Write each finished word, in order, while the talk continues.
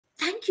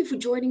you for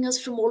joining us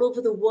from all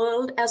over the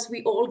world as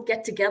we all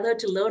get together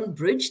to learn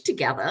bridge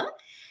together.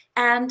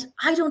 And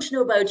I don't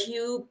know about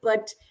you,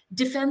 but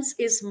defense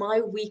is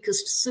my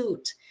weakest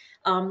suit.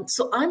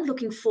 So I'm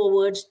looking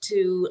forward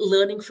to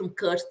learning from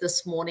Curt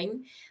this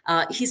morning.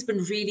 He's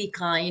been really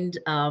kind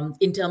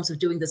in terms of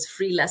doing this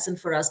free lesson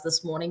for us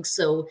this morning.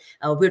 So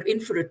we're in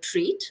for a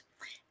treat.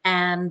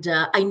 And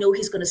I know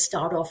he's going to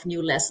start off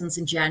new lessons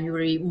in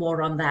January,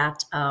 more on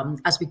that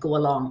as we go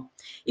along.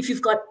 If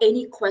you've got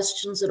any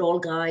questions at all,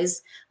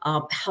 guys,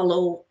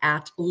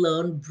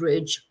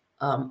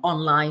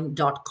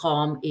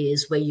 hello@learnbridgeonline.com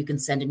is where you can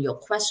send in your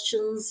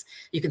questions.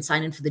 You can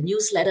sign in for the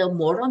newsletter,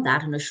 more on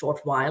that in a short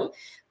while.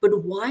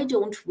 But why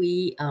don't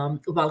we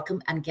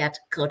welcome and get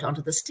Curt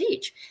onto the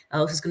stage,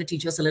 who's going to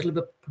teach us a little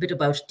bit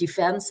about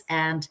defense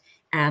and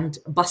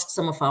bust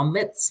some of our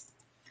myths.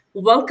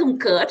 Welcome,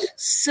 Curt.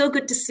 So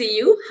good to see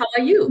you. How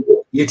are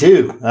you? You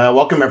too.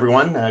 Welcome,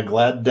 everyone.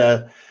 Glad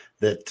that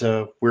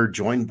we're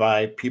joined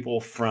by people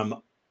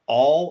from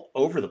all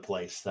over the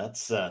place.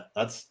 That's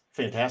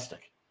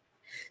fantastic.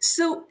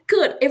 So,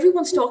 Curt,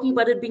 everyone's talking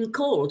about it being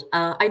cold.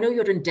 I know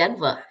you're in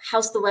Denver.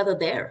 How's the weather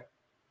there?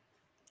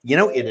 You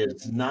know, it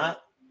is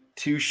not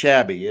too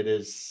shabby. It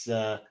is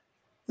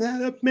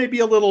maybe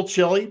a little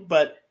chilly,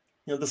 but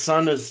you know, the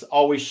sun is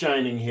always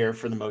shining here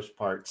for the most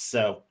part.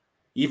 So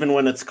even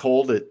when it's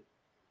cold, it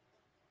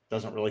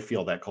doesn't really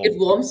feel that cold. It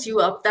warms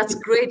you up. That's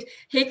great.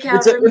 Hey, Karen.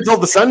 Until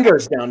the sun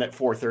goes down at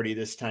 4:30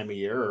 this time of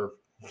year, or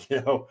you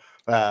know,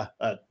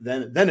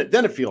 then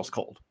it feels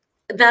cold.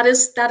 That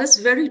is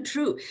very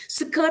true.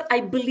 So, Curt, I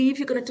believe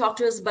you're going to talk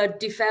to us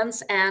about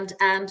defense and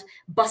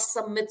bust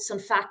some myths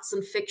and facts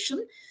and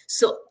fiction.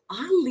 So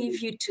I'll leave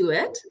you to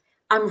it.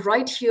 I'm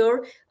right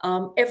here.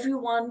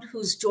 Everyone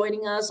who's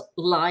joining us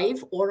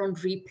live or on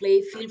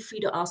replay, feel free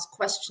to ask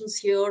questions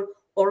here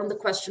or on the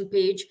question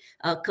page.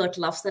 Curt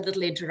loves that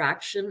little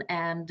interaction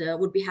and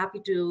would be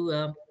happy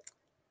to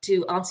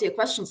answer your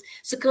questions.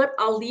 So, Curt,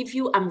 I'll leave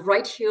you. I'm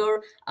right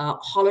here.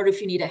 Holler if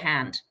you need a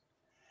hand.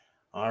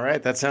 All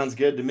right, that sounds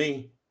good to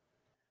me.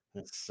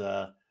 Let's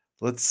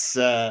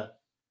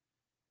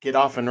get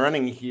off and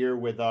running here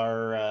with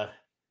our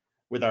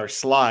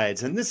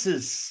slides, and this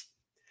is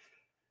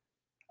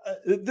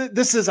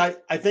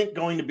I think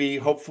going to be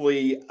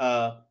hopefully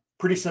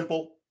pretty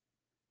simple,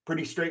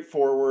 pretty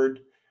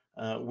straightforward.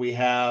 We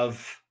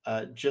have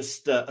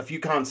just a few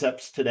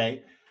concepts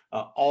today,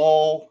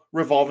 all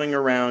revolving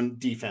around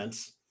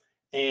defense,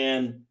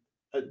 and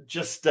I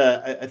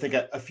think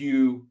a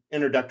few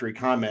introductory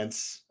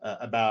comments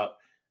about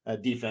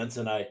defense.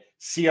 And I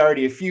see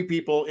already a few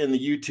people in the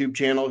YouTube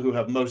channel who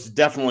have most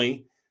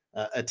definitely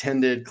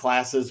attended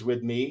classes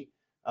with me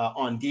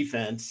on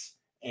defense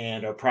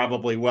and are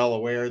probably well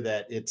aware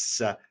that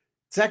it's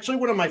actually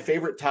one of my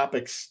favorite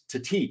topics to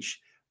teach.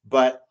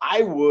 But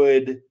I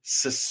would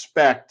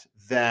suspect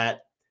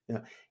that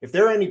if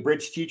there are any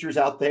bridge teachers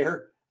out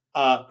there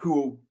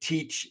who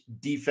teach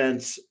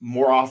defense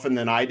more often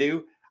than I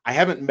do, I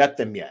haven't met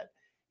them yet.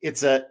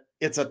 It's a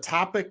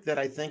topic that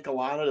I think a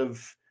lot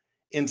of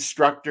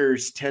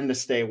instructors tend to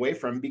stay away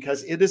from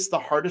because it is the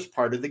hardest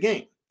part of the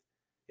game.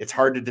 It's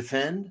hard to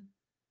defend.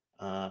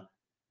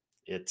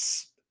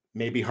 It's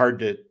maybe hard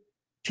to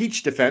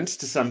teach defense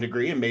to some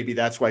degree, and maybe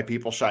that's why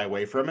people shy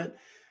away from it.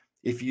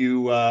 If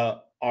you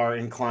are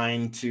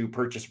inclined to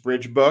purchase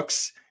bridge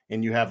books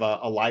and you have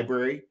a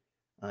library,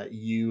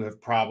 you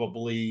have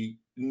probably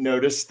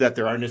noticed that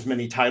there aren't as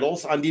many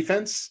titles on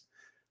defense.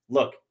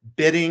 Look,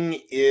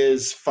 bidding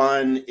is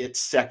fun. It's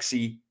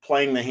sexy.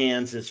 Playing the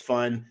hands is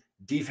fun.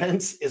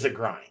 Defense is a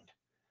grind.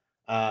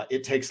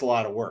 It takes a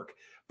lot of work.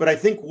 But I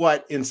think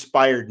what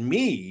inspired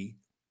me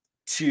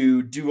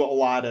to do a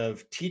lot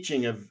of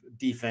teaching of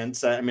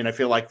defense, I mean, I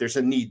feel like there's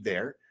a need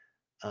there.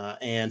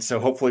 And so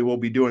hopefully we'll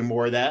be doing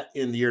more of that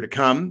in the year to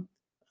come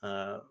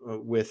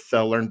with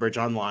Learn Bridge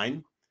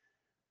Online.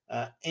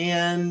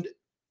 And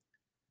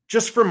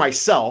just for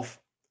myself,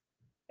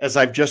 as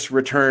I've just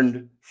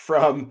returned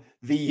from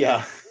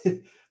the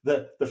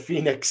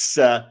Phoenix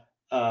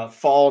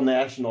Fall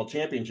National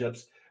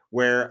Championships,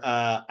 where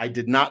I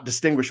did not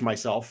distinguish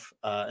myself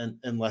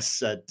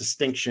unless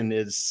distinction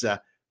is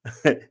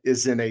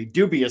in a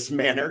dubious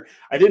manner.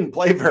 I didn't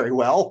play very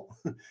well,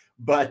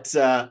 but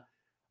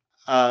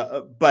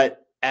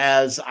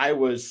as I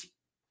was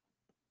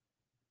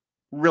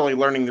really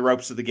learning the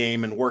ropes of the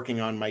game and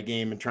working on my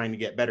game and trying to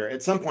get better,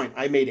 at some point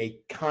I made a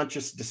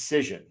conscious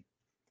decision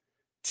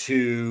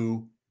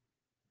to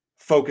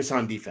focus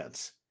on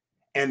defense.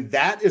 And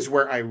that is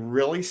where I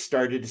really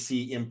started to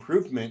see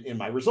improvement in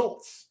my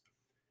results.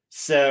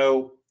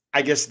 So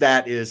I guess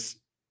that is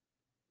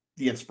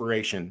the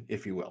inspiration,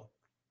 if you will.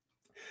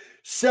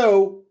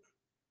 So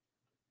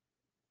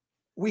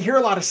we hear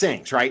a lot of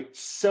sayings, right?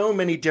 So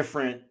many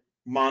different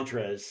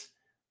mantras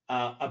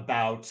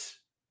about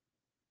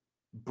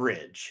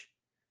bridge.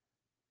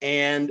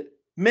 And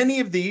many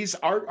of these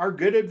are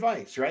good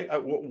advice, right?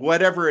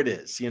 Whatever it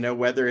is,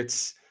 whether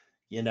it's,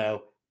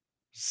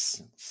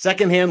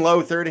 second hand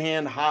low, third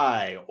hand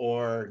high,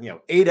 or,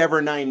 8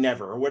 ever, 9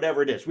 never, or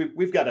whatever it is.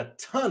 We've got a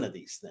ton of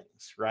these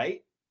things,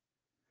 right?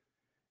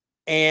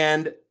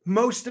 And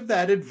most of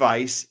that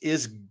advice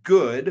is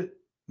good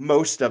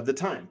most of the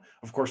time.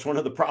 Of course, one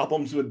of the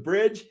problems with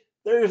bridge,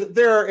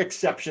 there are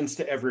exceptions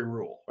to every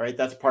rule, right?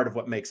 That's part of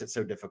what makes it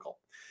so difficult.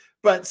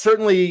 But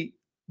certainly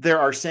there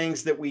are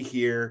sayings that we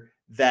hear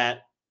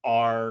that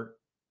are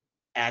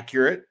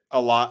accurate a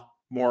lot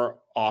more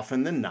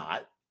often than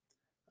not.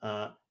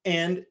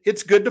 And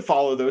it's good to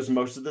follow those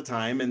most of the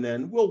time. And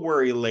then we'll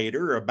worry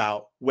later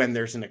about when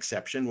there's an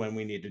exception, when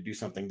we need to do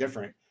something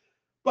different.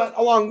 But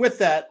along with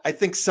that, I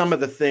think some of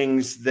the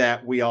things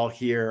that we all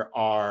hear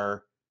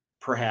are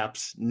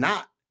perhaps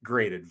not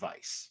great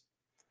advice.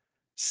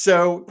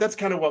 So that's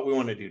kind of what we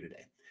want to do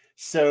today.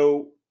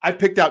 So I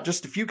picked out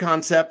just a few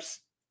concepts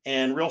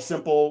and real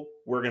simple.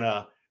 We're going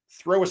to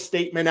throw a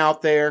statement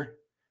out there.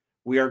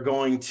 We are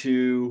going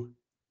to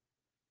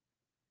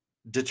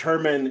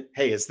determine,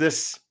 hey, is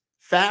this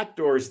fact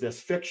or is this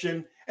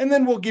fiction? And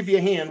then we'll give you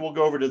a hand. We'll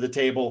go over to the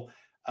table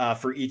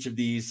for each of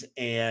these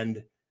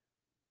and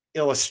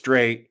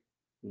illustrate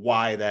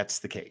why that's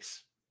the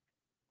case.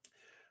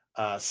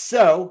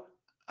 So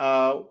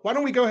why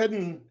don't we go ahead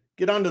and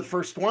get on to the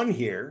first one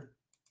here,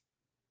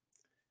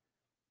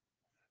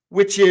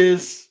 which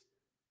is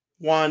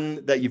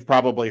one that you've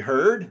probably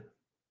heard: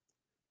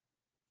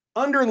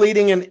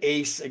 underleading an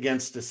ace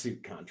against a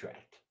suit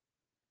contract.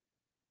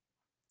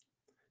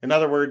 In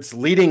other words,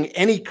 leading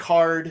any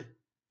card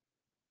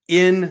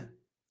in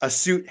a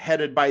suit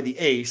headed by the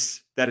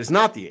ace that is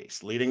not the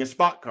ace, leading a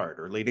spot card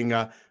or leading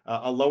a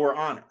lower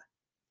honor.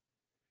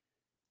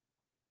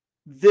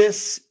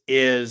 This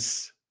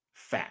is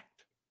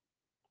fact.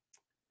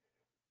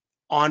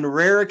 On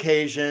rare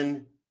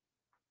occasion,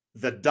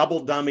 the double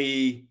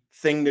dummy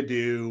thing to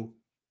do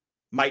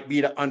might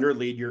be to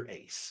underlead your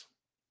ace.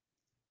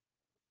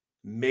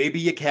 Maybe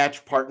you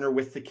catch partner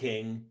with the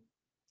king.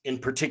 In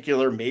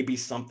particular, maybe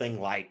something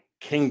like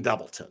King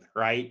Doubleton,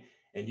 right?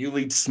 And you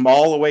lead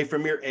small away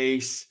from your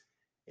ace,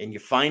 and you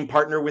find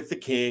partner with the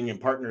king, and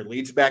partner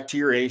leads back to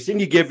your ace, and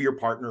you give your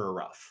partner a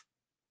ruff.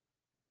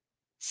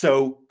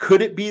 So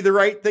could it be the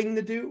right thing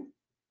to do?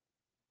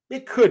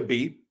 It could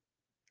be,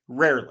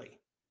 rarely.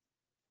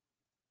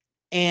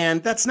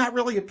 And that's not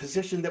really a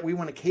position that we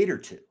want to cater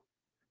to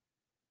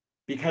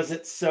because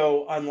it's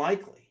so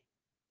unlikely.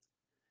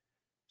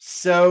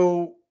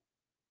 So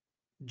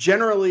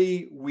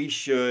generally, we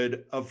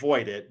should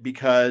avoid it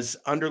because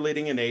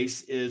underleading an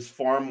ace is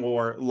far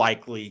more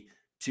likely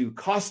to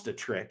cost a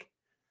trick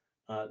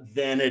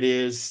than it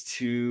is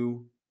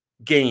to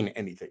gain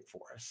anything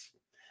for us.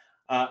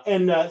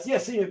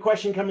 Seeing a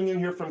question coming in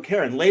here from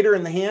Karen. Later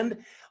in the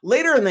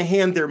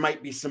hand, there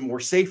might be some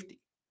more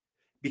safety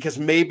because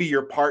maybe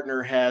your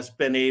partner has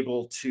been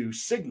able to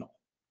signal,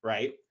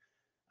 right?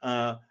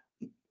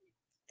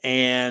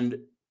 And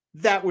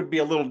that would be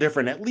a little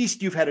different. At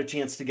least you've had a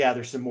chance to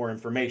gather some more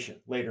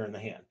information later in the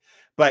hand.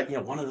 But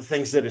one of the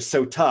things that is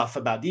so tough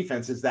about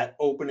defense is that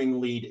opening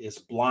lead is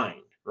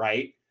blind,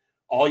 right?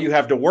 All you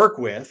have to work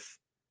with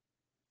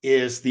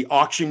is the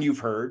auction you've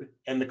heard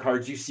and the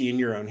cards you see in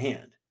your own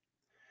hand.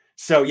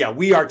 So yeah,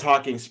 we are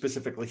talking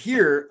specifically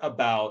here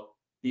about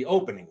the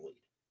opening lead.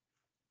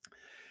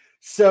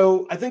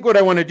 So I think what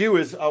I want to do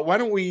is why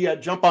don't we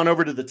jump on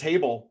over to the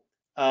table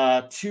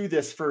to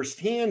this first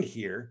hand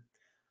here.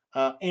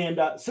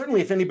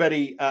 Certainly if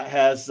anybody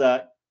has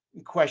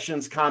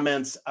questions,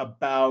 comments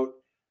about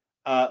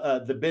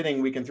the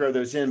bidding, we can throw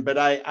those in. But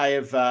I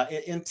have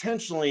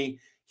intentionally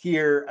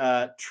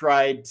here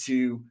tried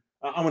to,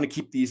 I want to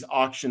keep these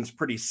auctions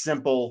pretty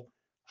simple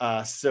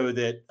so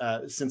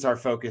that since our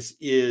focus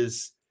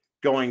is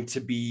going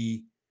to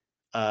be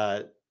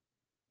the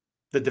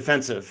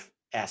defensive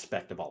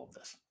aspect of all of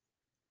this.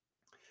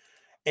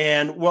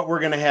 And what we're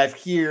going to have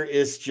here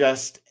is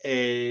just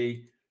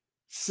a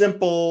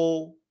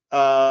simple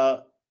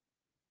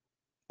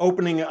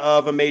opening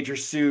of a major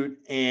suit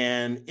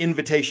and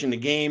invitation to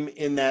game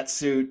in that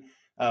suit.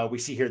 We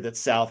see here that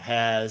South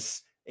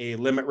has a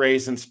limit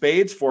raise in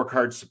spades,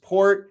 4-card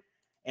support,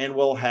 and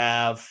we'll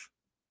have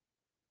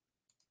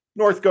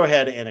North go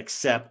ahead and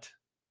accept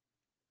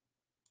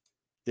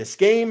this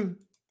game.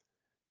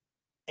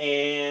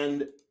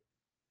 And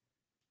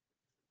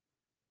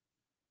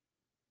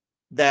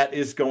that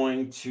is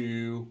going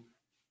to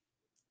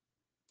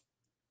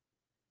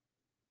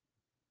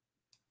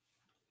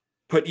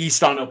put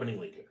East on opening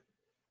lead here.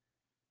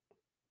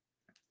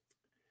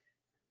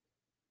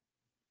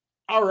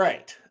 All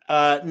right.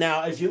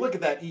 Now, as you look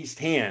at that East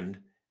hand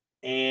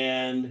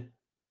and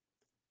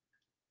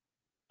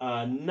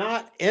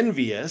not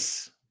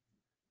envious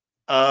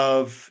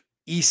of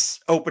East's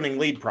opening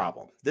lead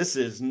problem. This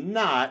is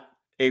not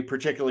a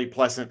particularly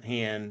pleasant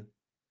hand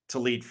to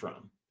lead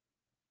from.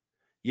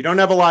 You don't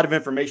have a lot of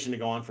information to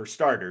go on for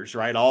starters,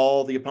 right?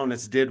 All the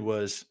opponents did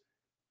was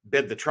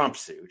bid the trump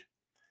suit.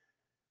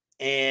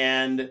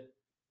 And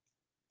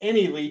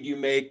any lead you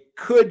make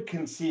could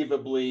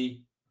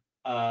conceivably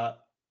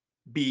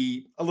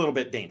be a little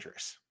bit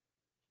dangerous.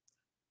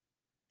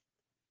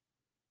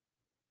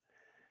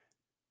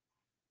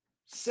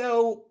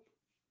 So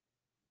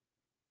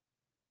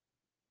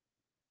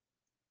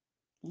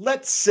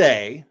let's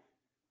say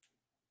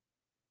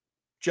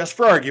just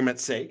for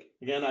argument's sake,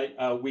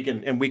 again, we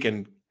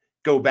can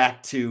go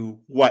back to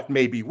what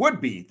maybe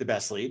would be the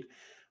best lead,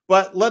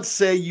 but let's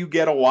say you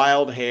get a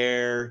wild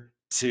hair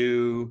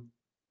to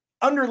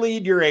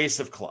underlead your ace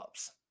of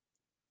clubs.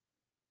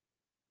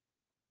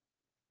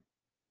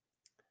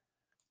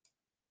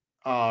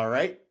 All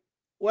right.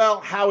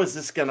 Well, how is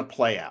this going to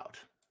play out?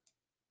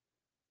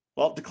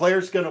 Well,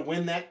 declare's going to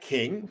win that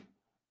king.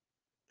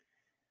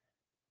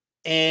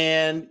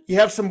 And you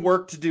have some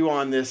work to do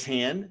on this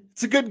hand.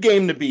 It's a good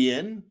game to be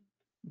in,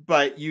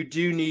 but you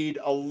do need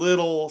a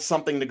little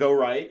something to go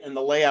right. And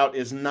the layout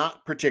is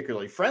not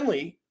particularly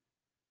friendly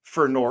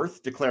for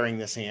North declaring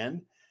this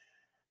hand.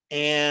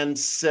 And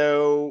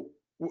so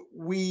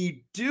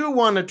we do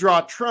want to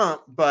draw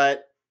trump,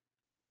 but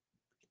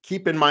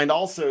keep in mind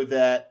also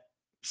that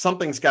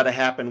something's got to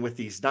happen with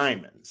these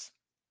diamonds.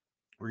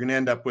 We're going to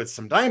end up with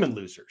some diamond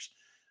losers.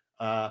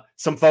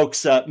 Some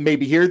folks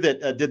maybe here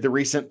that did the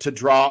recent to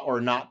draw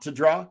or not to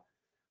draw.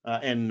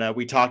 And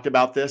we talked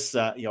about this,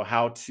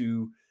 how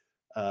to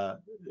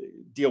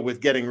deal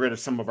with getting rid of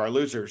some of our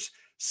losers.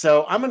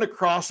 So I'm going to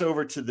cross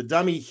over to the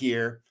dummy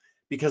here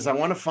because I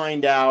want to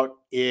find out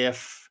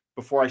if,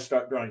 before I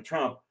start drawing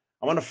trump,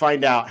 I want to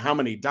find out how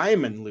many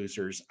diamond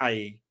losers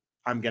I'm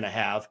going to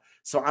have.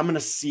 So I'm going to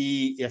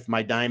see if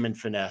my diamond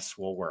finesse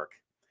will work.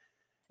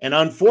 And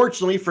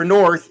unfortunately for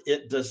North,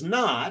 it does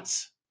not.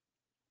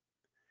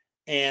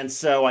 And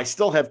so I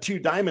still have 2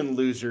 diamond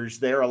losers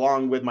there,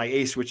 along with my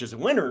ace, which is a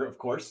winner, of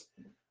course,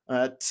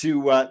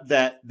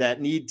 that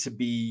need to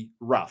be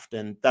roughed.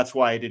 And that's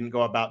why I didn't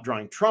go about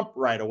drawing trump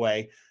right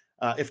away.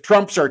 If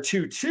trumps are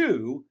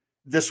 2-2,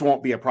 this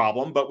won't be a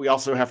problem, but we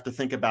also have to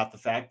think about the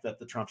fact that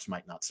the trumps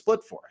might not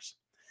split for us.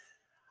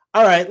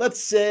 All right,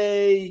 let's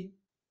say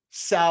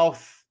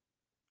South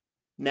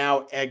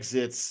now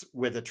exits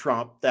with a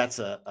trump. That's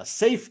a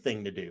safe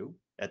thing to do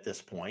at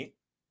this point.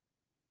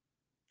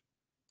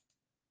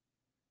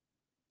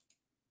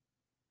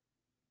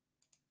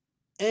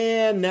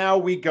 And now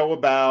we go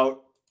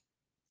about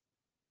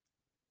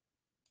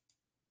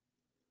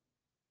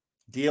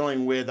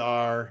dealing with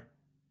our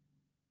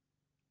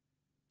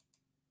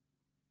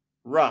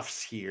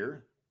roughs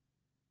here.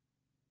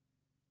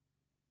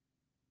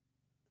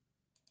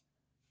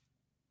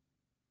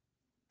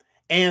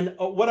 And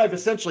what I've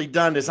essentially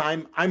done is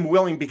I'm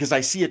willing, because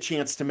I see a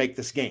chance to make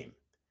this game.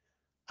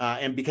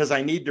 And because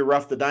I need to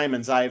rough the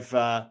diamonds,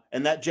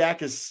 and that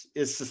jack is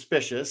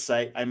suspicious.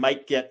 I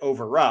might get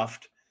over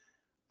roughed.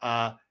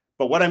 But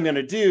what I'm going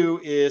to do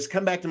is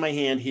come back to my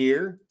hand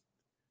here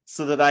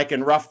so that I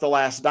can rough the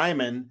last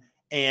diamond.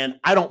 And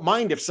I don't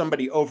mind if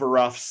somebody over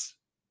roughs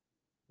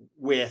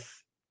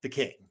with the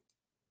king.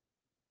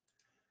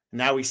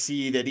 Now we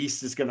see that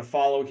East is going to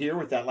follow here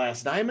with that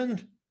last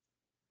diamond.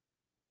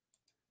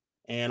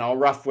 And I'll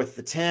rough with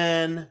the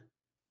 10.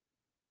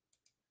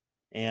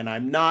 And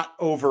I'm not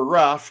over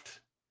roughed.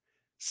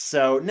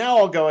 So now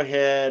I'll go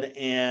ahead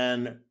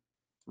and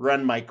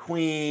run my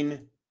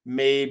queen.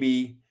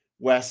 Maybe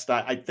West,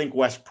 I think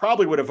West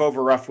probably would have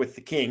over roughed with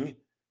the king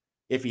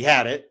if he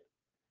had it.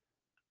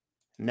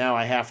 Now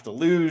I have to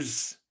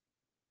lose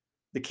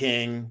the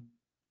king.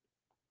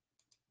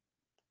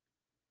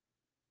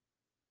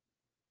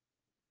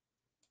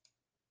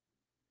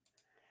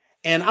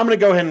 And I'm going to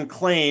go ahead and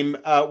claim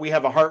we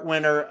have a heart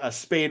winner, a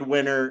spade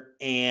winner,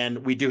 and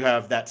we do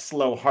have that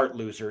slow heart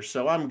loser.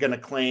 So I'm going to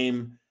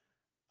claim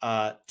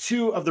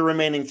 2 of the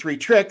remaining 3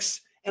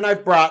 tricks, and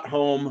I've brought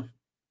home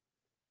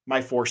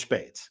my 4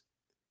 spades.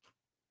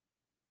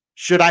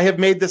 Should I have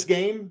made this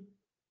game?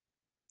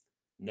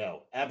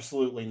 No,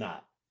 absolutely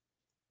not.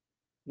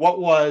 What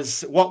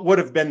would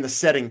have been the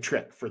setting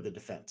trick for the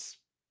defense?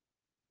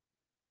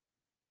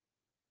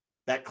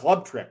 That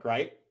club trick,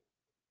 right?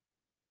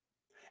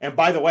 And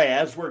by the way,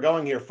 as we're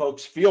going here,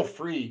 folks, feel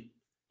free,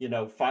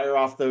 fire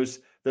off those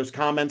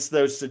comments,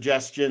 those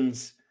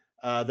suggestions,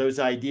 those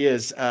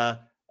ideas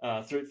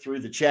through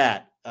the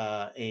chat.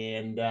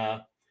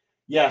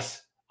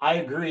 Yes, I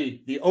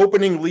agree. The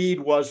opening lead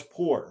was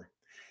poor.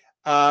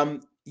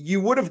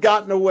 You would have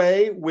gotten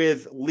away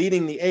with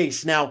leading the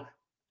ace. Now,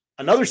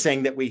 another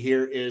saying that we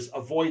hear is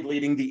avoid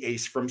leading the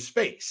ace from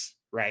space,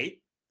 right?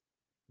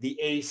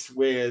 The ace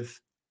with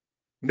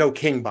no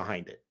king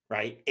behind it.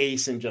 Right?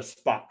 Ace and just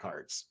spot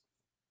cards.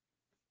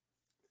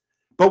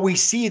 But we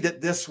see that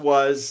this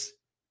was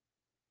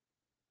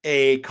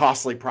a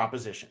costly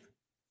proposition.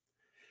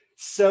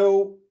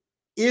 So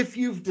if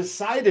you've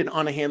decided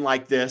on a hand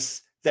like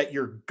this that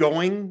you're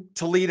going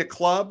to lead a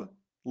club,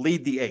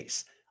 lead the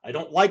ace. I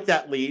don't like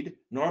that lead.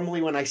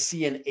 Normally when I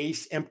see an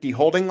ace empty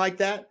holding like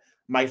that,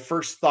 my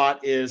first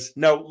thought is,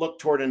 no, look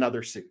toward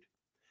another suit.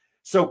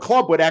 So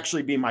club would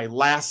actually be my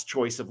last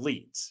choice of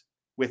leads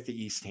with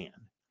the East hand.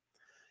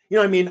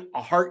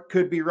 A heart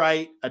could be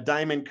right. A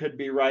diamond could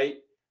be right.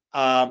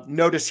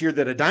 Notice here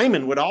that a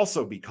diamond would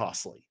also be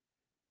costly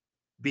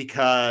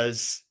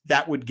because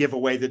that would give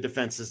away the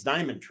defense's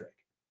diamond trick.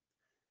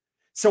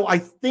 So I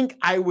think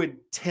I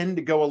would tend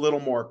to go a little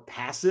more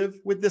passive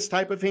with this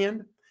type of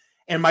hand.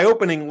 And my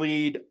opening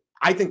lead,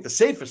 I think the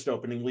safest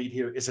opening lead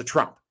here is a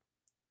trump.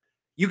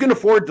 You can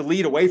afford to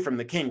lead away from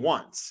the king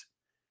once.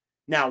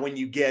 Now, when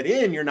you get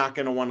in, you're not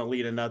going to want to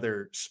lead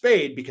another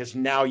spade because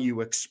now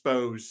you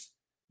expose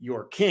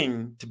your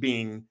king to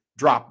being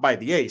dropped by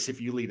the ace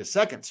if you lead a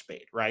second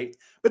spade, right?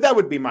 But that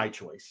would be my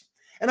choice.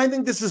 And I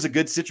think this is a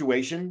good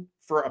situation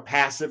for a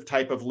passive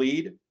type of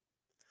lead.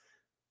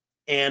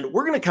 And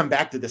we're going to come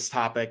back to this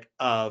topic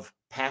of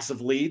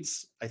passive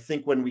leads, I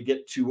think, when we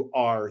get to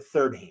our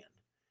third hand,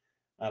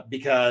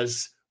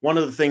 because one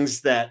of the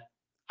things that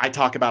I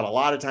talk about a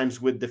lot of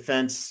times with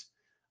defense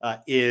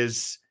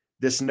is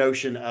this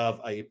notion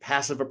of a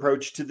passive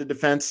approach to the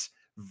defense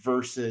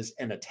versus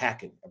an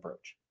attacking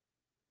approach.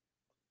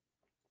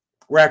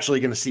 We're actually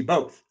going to see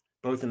both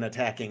an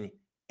attacking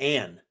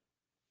and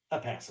a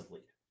passive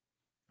lead.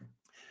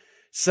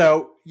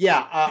 So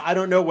yeah, I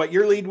don't know what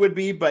your lead would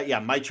be, but yeah,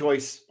 my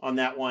choice on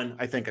that one,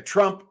 I think a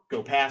trump,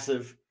 go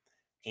passive,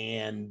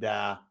 and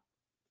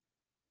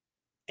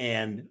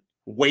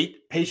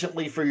wait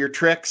patiently for your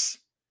tricks.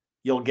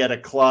 You'll get a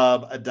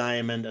club, a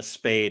diamond, a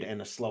spade,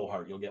 and a slow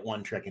heart. You'll get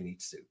one trick in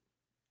each suit.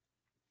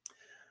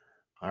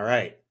 All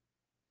right.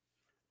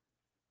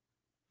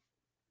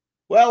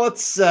 Well,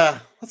 let's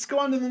go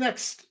on to the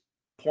next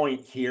point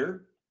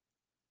here.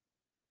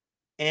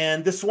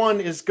 And this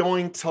one is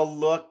going to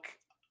look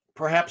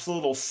perhaps a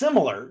little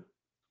similar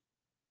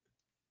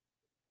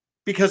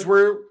because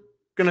we're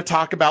going to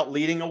talk about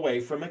leading away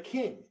from a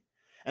king.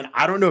 And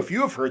I don't know if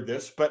you have heard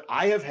this, but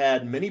I have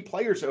had many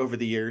players over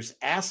the years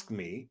ask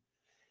me,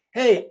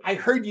 hey, I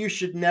heard you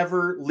should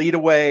never lead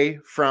away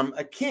from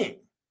a king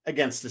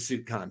against a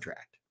suit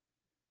contract.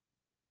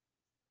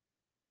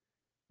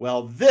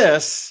 Well,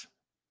 this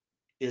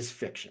is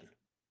fiction.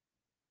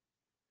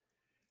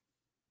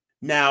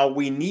 Now,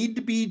 we need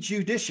to be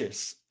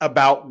judicious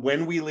about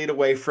when we lead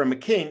away from a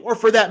king, or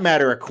for that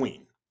matter, a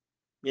queen.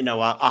 You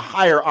know, a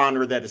higher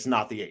honor that is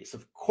not the ace.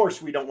 Of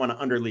course, we don't want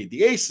to underlead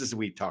the ace, as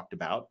we've talked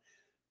about,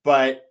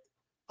 but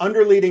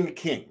underleading a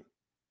king,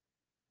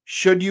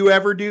 should you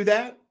ever do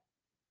that?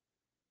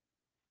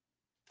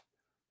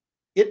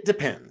 It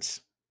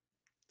depends.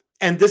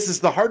 And this is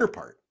the harder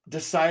part,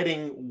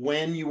 deciding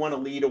when you want to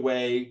lead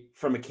away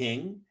from a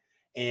king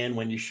and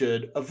when you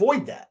should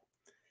avoid that.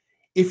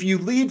 If you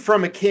lead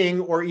from a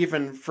king or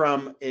even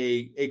from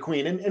a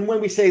queen, and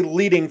when we say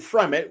leading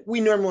from it, we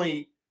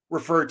normally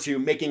refer to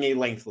making a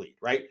length lead,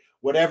 right?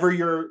 Whatever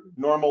your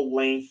normal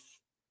length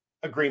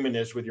agreement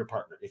is with your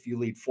partner. If you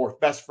lead fourth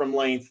best from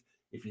length,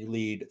 if you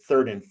lead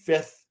third and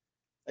fifth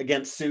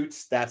against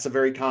suits, that's a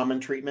very common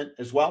treatment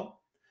as well.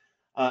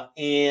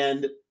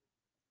 And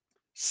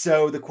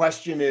so the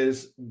question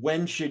is,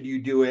 when should you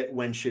do it?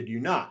 When should you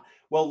not?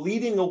 Well,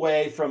 leading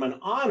away from an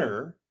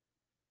honor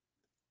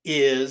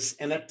is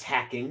an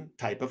attacking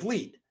type of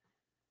lead.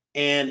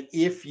 And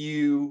if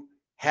you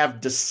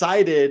have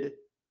decided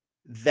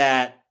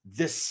that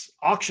this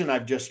auction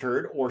I've just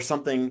heard, or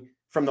something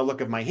from the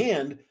look of my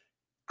hand,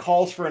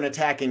 calls for an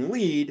attacking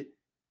lead,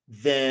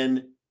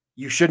 then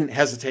you shouldn't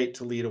hesitate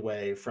to lead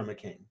away from a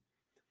king.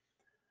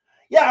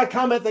 Yeah, a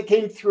comment that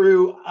came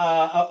through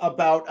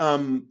about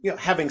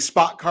having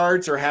spot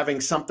cards or having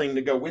something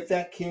to go with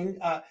that king.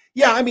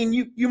 Yeah, I mean,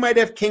 you might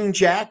have King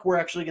Jack. We're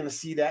actually going to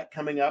see that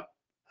coming up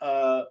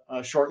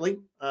shortly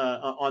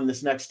on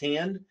this next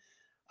hand.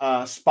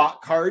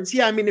 Spot cards.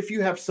 Yeah, I mean, if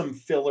you have some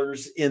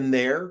fillers in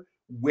there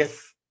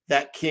with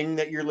that king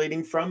that you're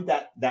leading from,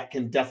 that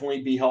can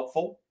definitely be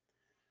helpful.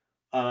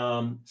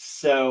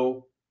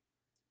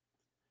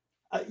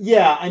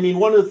 Yeah, I mean,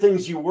 one of the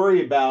things you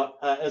worry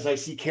about, as I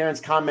see Karen's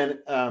comment,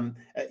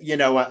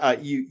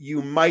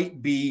 you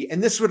might be,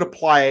 and this would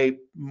apply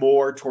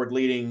more toward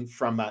leading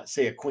from,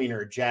 say, a queen or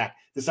a jack.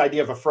 This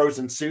idea of a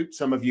frozen suit.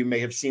 Some of you may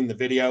have seen the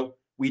video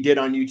we did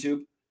on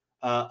YouTube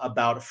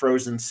about a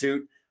frozen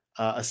suit,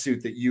 a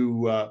suit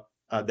that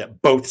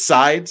that both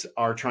sides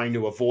are trying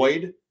to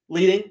avoid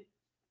leading.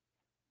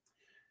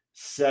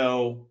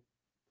 So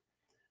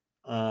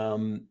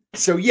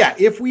yeah,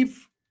 if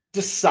we've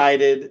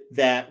decided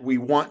that we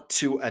want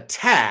to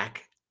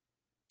attack,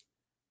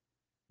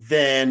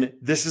 then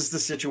this is the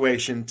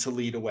situation to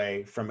lead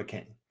away from a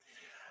king.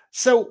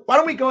 So why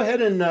don't we go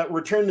ahead and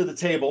return to the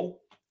table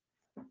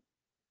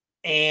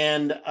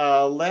and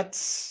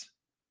let's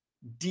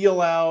deal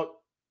out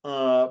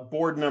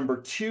board number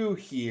 2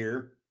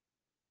 here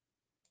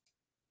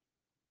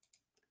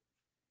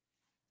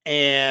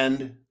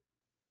and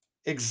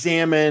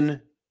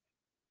examine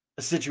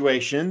a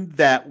situation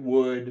that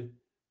would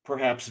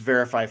perhaps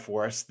verify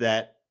for us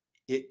that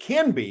it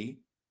can be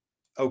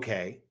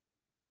okay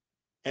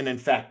and in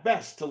fact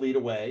best to lead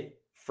away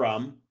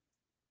from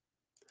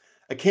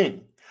a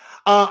king.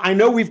 I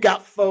know we've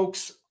got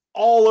folks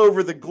all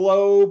over the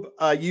globe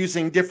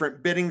using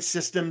different bidding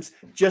systems.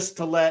 Just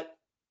to let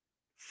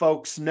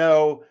folks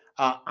know,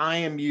 I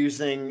am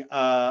using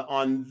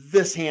on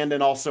this hand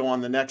and also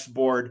on the next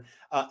board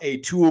a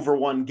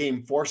 2-over-1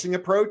 game forcing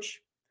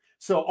approach.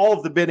 So all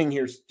of the bidding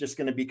here is just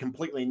going to be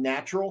completely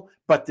natural,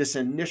 but this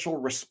initial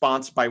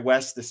response by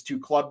West, this 2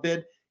 club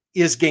bid,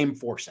 is game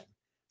forcing.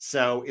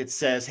 So it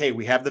says, hey,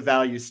 we have the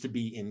values to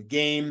be in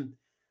game,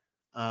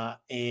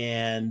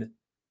 and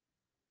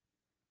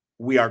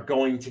we are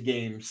going to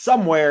game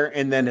somewhere,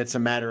 and then it's a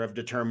matter of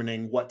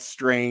determining what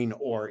strain,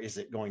 or is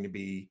it going to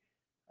be,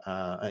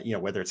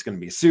 whether it's going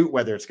to be a suit,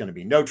 whether it's going to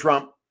be no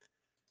trump.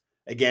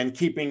 Again,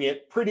 keeping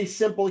it pretty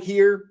simple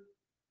here.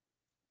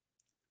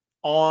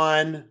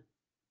 On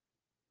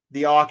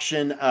the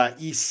auction,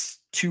 East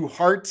 2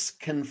 hearts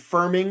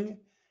confirming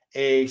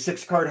a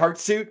 6-card heart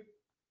suit.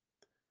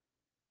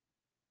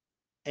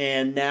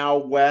 And now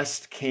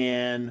West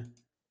can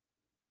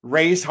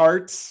raise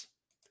hearts,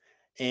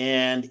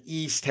 and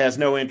East has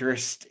no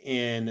interest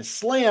in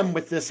slam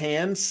with this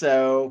hand,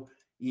 so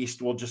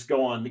East will just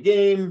go on the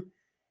game.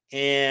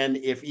 And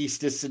if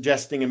East is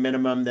suggesting a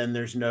minimum, then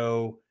there's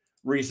no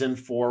reason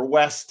for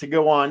West to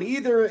go on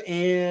either,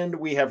 and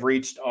we have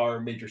reached our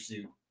major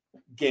suit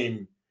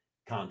game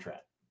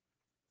contract.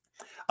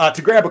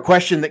 To grab a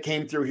question that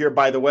came through here,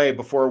 by the way,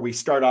 before we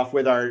start off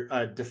with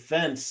our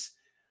defense,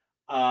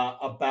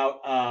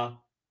 about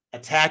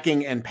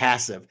attacking and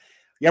passive.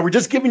 Yeah, we're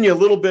just giving you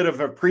a little bit of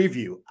a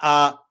preview.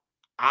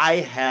 I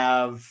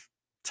have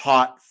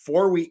taught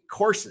 4-week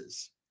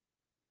courses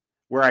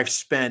where I've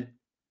spent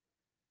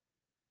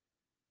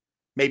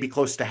maybe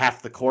close to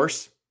half the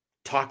course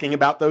talking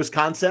about those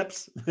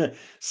concepts.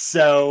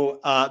 So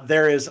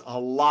there is a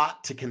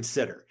lot to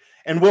consider.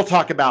 And we'll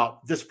talk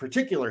about this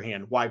particular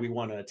hand, why we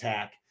want to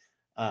attack.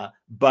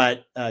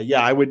 But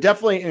I would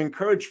definitely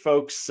encourage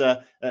folks,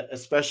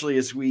 especially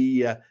as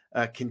we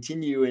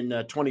continue in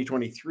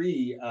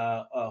 2023,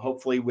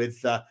 hopefully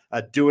with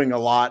doing a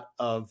lot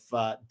of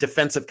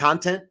defensive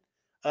content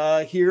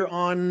here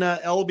on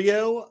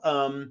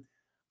LBO.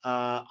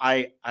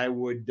 I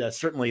would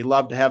certainly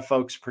love to have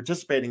folks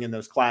participating in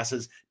those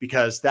classes,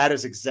 because that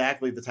is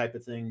exactly the type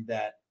of thing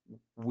that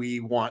we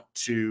want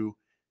to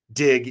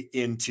dig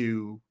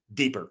into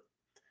deeper,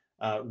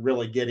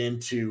 really get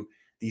into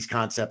these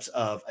concepts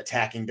of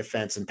attacking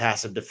defense and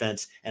passive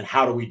defense, and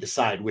how do we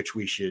decide which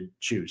we should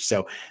choose?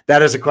 So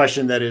that is a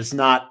question that is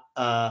not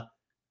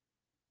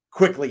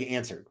quickly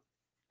answered.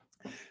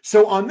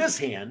 So on this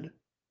hand,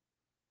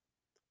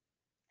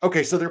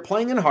 okay, so they're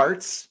playing in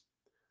hearts.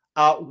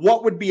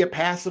 What would be a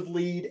passive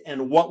lead,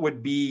 and what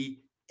would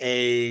be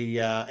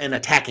an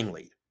attacking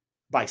lead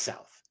by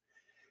South?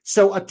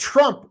 So a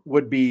trump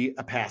would be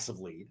a passive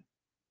lead.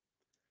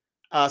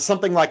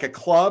 Something like a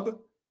club.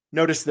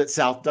 Notice that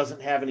South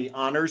doesn't have any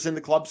honors in the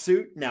club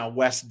suit. Now,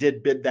 West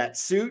did bid that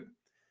suit,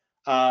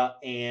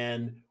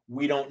 and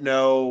we don't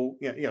know,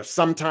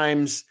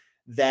 sometimes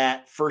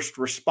that first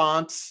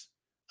response,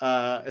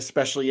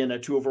 especially in a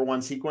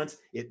 2/1 sequence,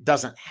 it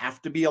doesn't have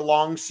to be a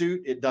long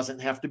suit. It doesn't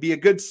have to be a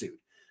good suit.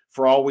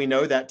 For all we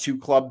know, that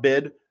 2-club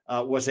bid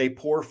was a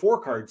poor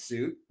 4-card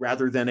suit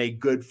rather than a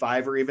good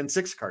 5 or even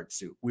 6-card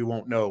suit. We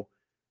won't know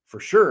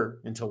for sure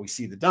until we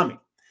see the dummy.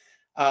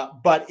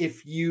 But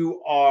if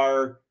you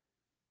are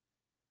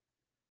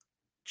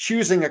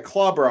choosing a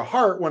club or a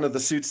heart, one of the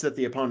suits that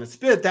the opponents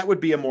bid, that would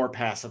be a more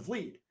passive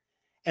lead.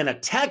 An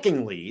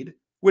attacking lead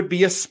would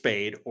be a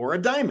spade or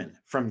a diamond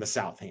from the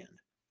South hand.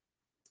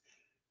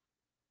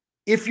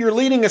 If you're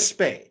leading a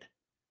spade,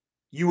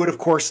 you would, of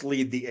course,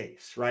 lead the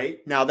ace, right?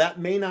 Now, that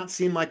may not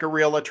seem like a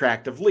real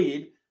attractive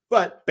lead,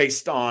 but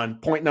based on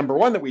point number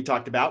 1 that we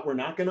talked about, we're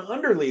not going to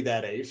underlead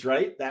that ace,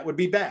 right? That would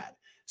be bad.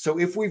 So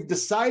if we've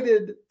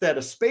decided that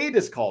a spade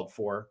is called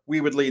for,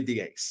 we would lead the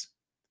ace.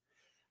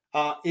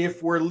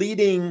 If we're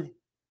leading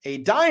a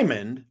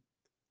diamond,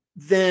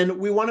 then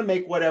we want to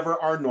make whatever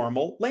our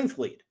normal length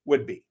lead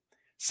would be.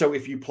 So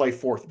if you play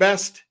 4th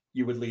best,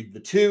 you would lead the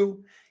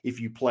 2. If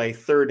you play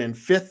 3rd and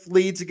 5th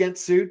leads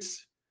against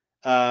suits,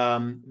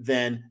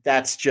 then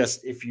that's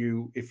just if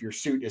your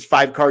suit is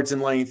 5 cards in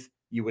length,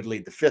 you would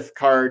lead the 5th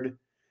card.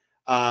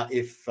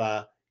 If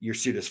your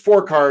suit is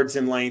 4 cards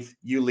in length,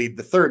 you lead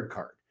the 3rd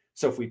card.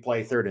 So if we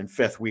play 3rd and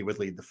 5th, we would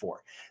lead the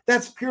 4.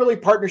 That's purely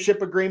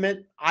partnership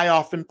agreement. I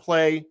often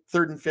play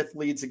 3rd and 5th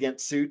leads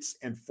against suits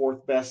and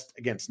 4th best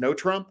against no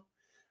trump.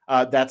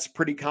 That's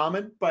pretty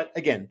common. But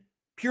again,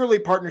 purely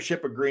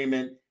partnership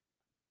agreement.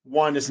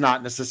 One is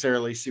not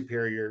necessarily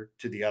superior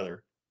to the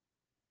other.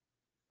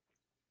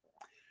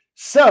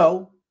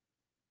 So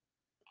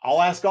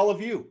I'll ask all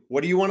of you,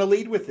 what do you want to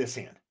lead with this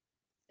hand?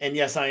 And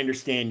yes, I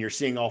understand you're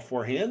seeing all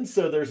 4 hands,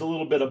 so there's a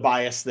little bit of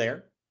bias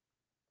there.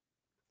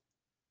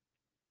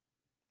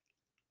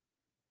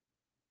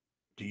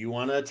 Do you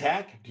want to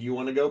attack? Do you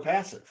want to go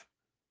passive?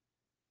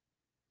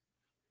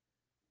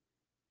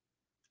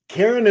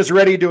 Karen is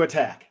ready to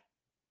attack.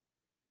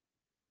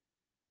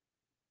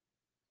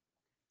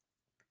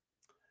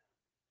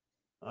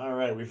 All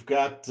right, we've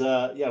got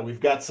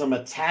some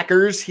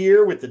attackers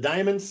here with the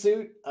diamond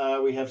suit.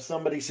 We have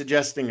somebody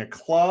suggesting a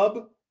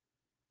club,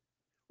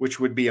 which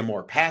would be a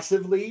more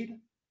passive lead.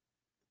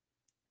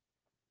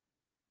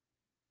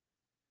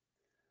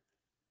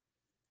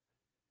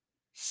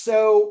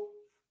 So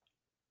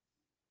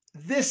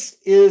this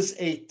is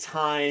a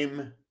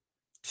time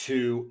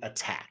to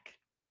attack.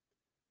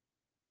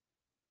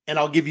 And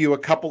I'll give you a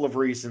couple of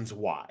reasons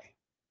why.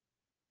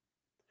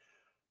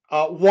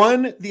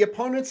 One, the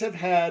opponents have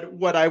had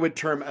what I would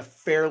term a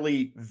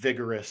fairly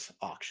vigorous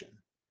auction.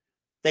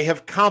 They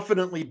have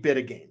confidently bid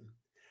a game.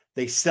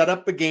 They set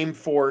up a game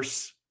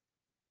force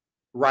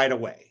right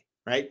away,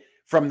 right?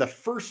 From the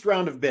first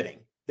round of bidding,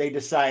 they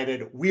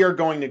decided we are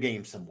going to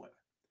game somewhere.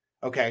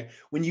 Okay.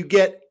 When you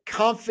get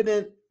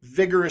confident,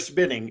 vigorous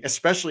bidding,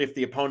 especially if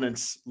the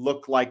opponents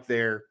look like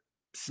they're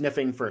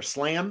sniffing for a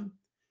slam,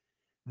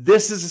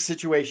 this is a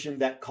situation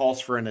that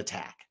calls for an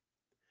attack.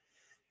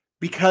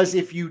 Because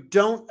if you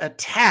don't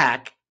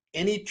attack,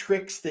 any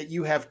tricks that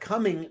you have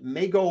coming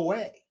may go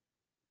away.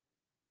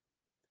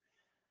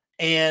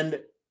 And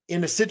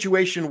in a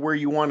situation where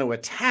you want to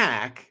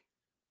attack,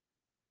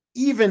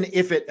 even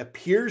if it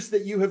appears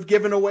that you have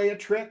given away a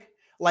trick,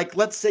 like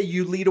let's say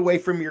you lead away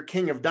from your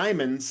king of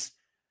diamonds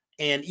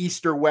and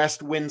east or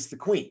west wins the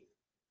queen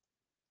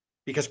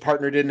because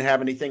partner didn't have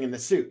anything in the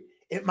suit.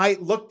 It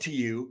might look to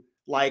you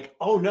like,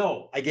 oh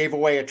no, I gave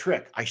away a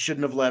trick. I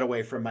shouldn't have led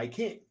away from my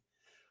king.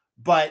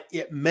 But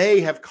it may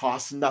have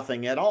cost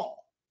nothing at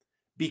all,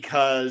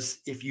 because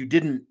if you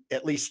didn't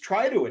at least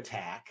try to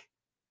attack,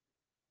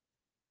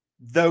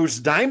 those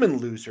diamond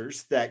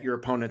losers that your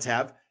opponents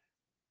have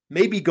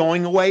may be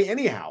going away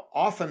anyhow.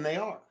 Often they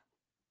are.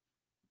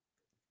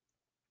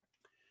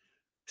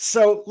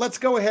 So let's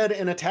go ahead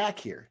and attack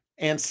here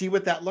and see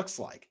what that looks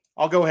like.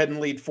 I'll go ahead and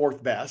lead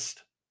fourth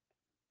best.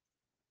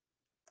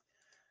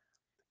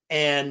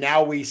 And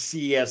now we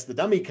see as the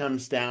dummy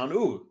comes down,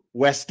 ooh,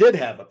 West did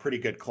have a pretty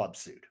good club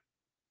suit.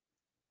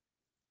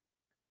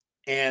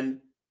 And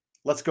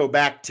let's go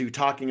back to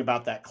talking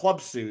about that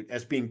club suit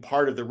as being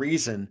part of the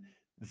reason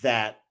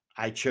that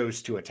I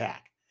chose to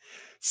attack.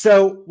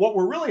 So what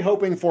we're really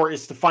hoping for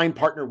is to find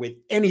partner with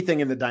anything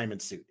in the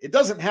diamond suit. It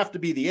doesn't have to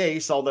be the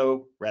ace,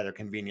 although rather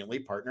conveniently,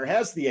 partner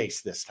has the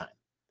ace this time.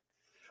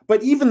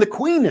 But even the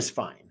queen is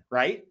fine,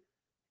 right?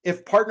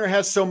 If partner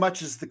has so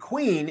much as the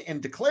queen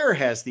and declare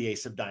has the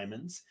ace of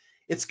diamonds,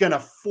 it's going to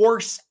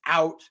force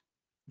out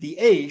the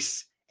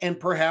ace and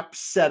perhaps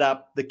set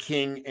up the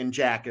king and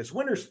jack as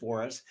winners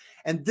for us.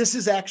 And this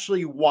is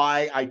actually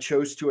why I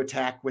chose to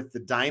attack with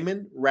the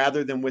diamond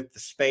rather than with the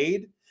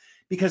spade,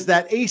 because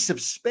that ace of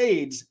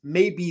spades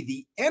may be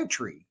the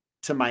entry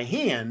to my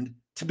hand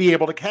to be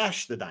able to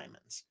cash the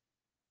diamonds.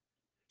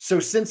 So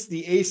since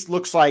the ace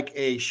looks like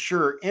a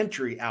sure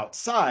entry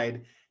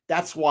outside,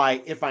 that's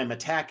why if I'm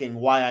attacking,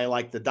 why I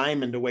like the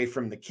diamond away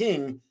from the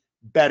king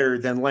better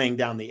than laying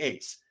down the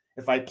ace.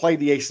 If I play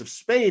the ace of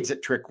spades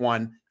at trick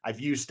one, I've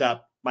used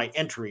up my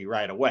entry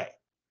right away.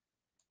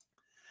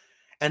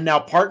 And now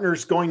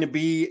partner's going to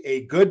be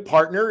a good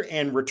partner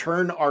and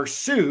return our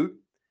suit.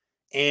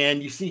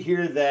 And you see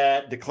here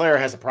that declare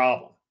has a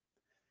problem,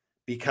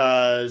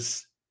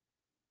 because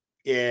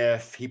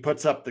if he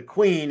puts up the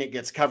queen, it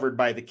gets covered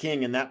by the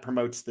king and that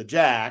promotes the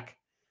jack.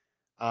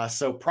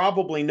 So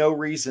probably no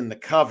reason to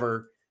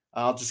cover.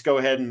 I'll just go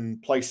ahead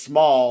and play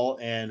small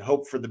and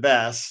hope for the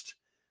best.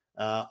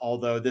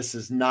 Although this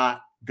is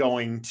not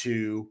going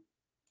to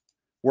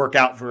work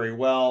out very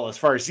well as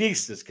far as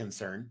East is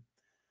concerned.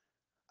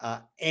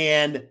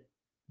 And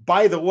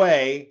by the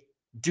way,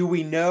 do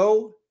we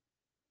know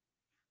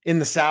in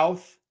the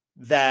South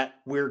that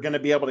we're going to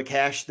be able to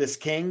cash this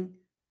king,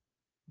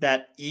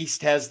 that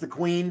East has the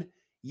queen?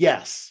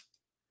 Yes.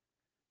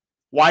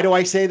 Why do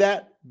I say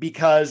that?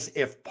 Because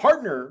if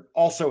partner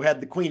also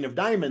had the queen of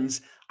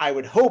diamonds, I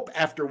would hope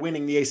after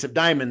winning the ace of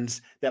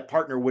diamonds that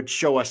partner would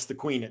show us the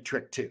queen at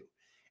trick two.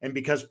 And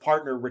because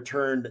partner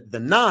returned the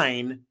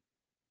 9,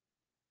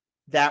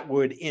 that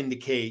would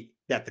indicate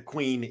that the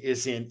queen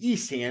is in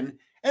East's hand.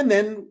 And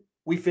then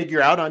we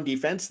figure out on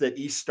defense that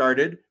East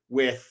started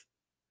with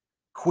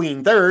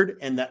queen third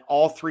and that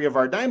all 3 of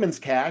our diamonds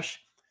cash.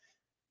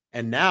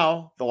 And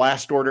now the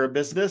last order of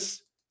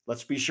business,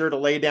 let's be sure to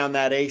lay down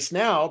that ace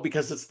now,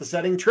 because it's the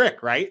setting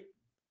trick, right?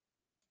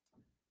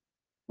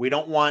 We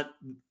don't want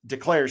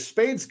declare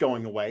spades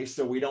going away,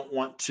 so we don't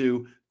want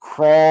to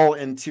crawl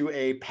into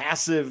a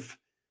passive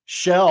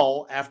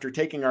shell after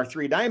taking our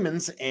 3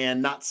 diamonds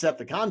and not set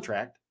the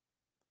contract.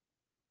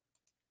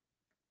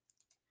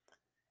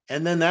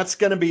 And then that's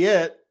going to be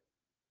it.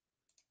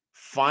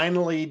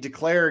 Finally,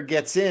 declare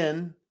gets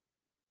in.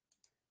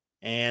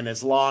 And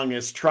as long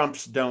as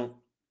trumps don't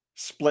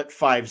split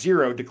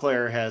 5-0,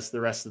 declare has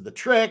the rest of the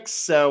tricks.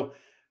 So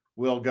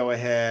we'll go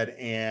ahead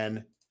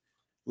and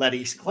let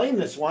East claim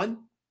this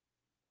one.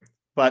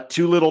 But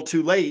too little,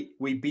 too late.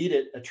 We beat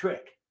it a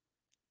trick.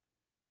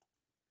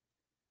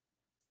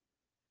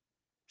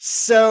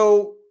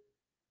 So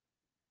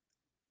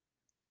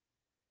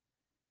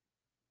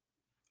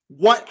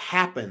what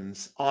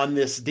happens on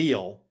this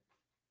deal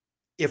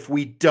if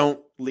we don't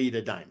lead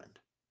a diamond?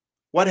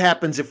 What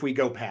happens if we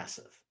go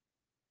passive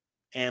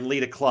and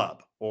lead a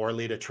club or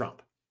lead a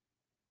trump?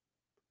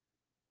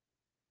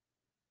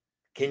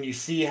 Can you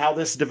see how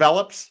this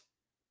develops?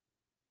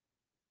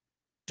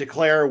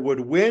 Declare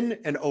would win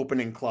an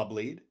opening club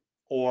lead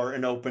or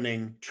an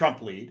opening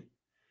trump lead,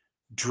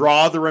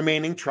 draw the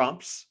remaining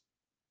trumps,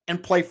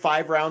 and play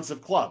 5 rounds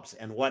of clubs.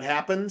 And what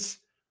happens?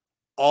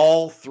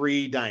 All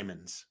 3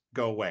 diamonds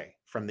go away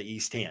from the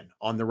East hand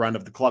on the run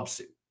of the club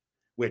suit,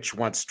 which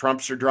once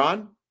trumps are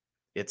drawn,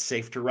 it's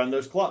safe to run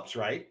those clubs,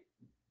 right?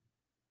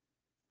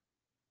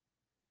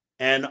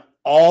 And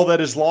all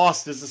that is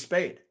lost is a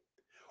spade.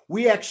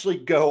 We actually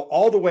go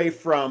all the way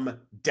from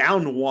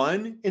down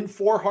 1 in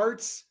 4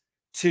 hearts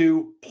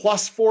to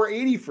plus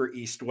 480 for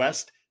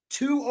East-West,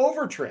 2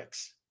 over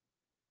tricks.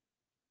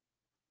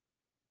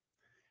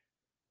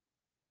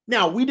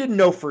 Now, we didn't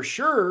know for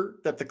sure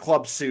that the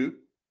club suit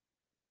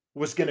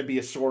was going to be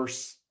a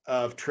source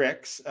of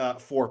tricks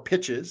for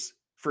pitches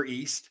for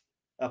East,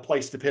 a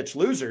place to pitch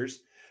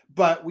losers,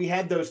 but we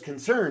had those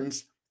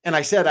concerns, and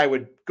I said I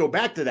would go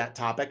back to that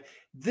topic.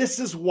 This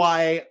is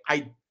why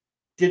I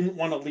didn't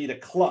want to lead a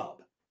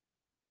club,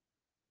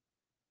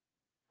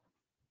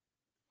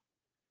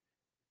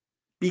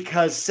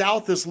 because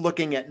South is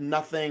looking at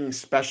nothing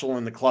special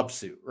in the club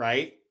suit,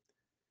 right?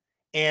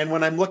 And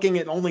when I'm looking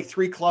at only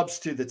 3 clubs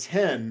to the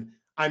 10,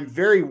 I'm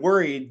very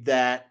worried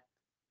that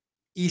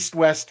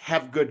East-West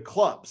have good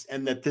clubs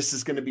and that this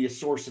is going to be a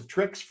source of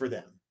tricks for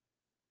them.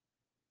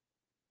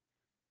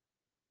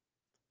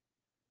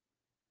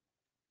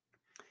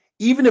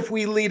 Even if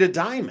we lead a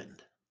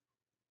diamond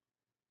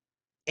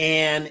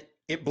and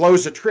it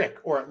blows a trick,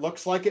 or it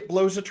looks like it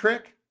blows a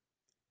trick,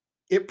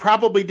 it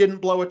probably didn't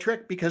blow a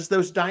trick because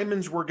those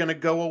diamonds were going to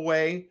go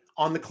away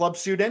on the club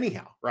suit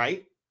anyhow,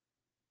 right?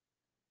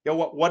 You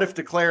know, what if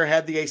DeClaire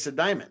had the ace of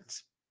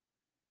diamonds?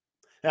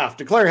 Now, if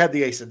DeClaire had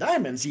the ace of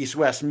diamonds,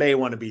 East-West may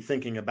want to be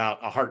thinking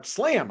about a heart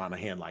slam on a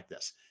hand like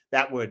this.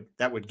 That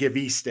would give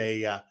East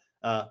a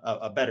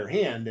better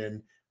hand,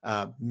 and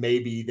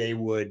maybe they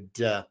would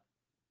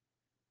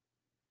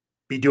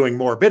be doing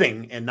more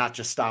bidding and not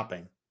just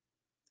stopping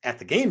at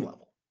the game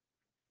level.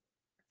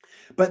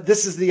 But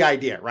this is the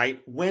idea,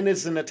 right? When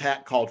is an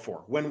attack called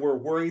for? When we're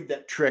worried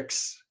that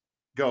tricks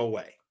go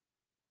away.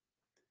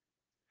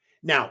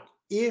 Now,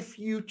 if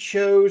you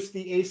chose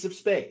the ace of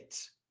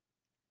spades,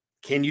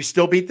 can you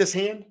still beat this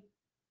hand?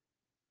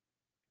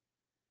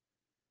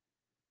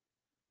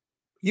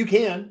 You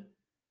can,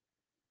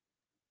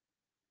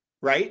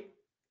 right?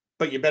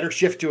 But you better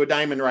shift to a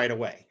diamond right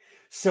away.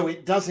 So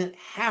it doesn't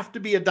have to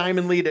be a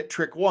diamond lead at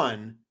trick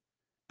 1,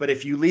 but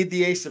if you lead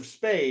the ace of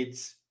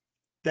spades,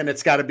 then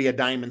it's got to be a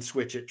diamond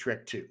switch at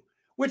trick 2,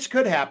 which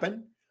could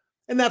happen.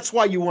 And that's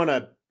why you want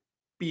to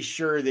be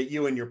sure that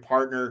you and your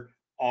partner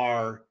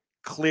are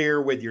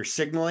clear with your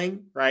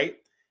signaling, right?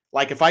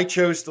 Like if I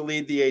chose to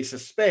lead the ace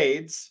of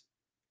spades,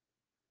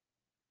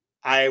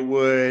 I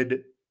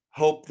would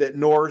hope that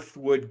North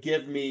would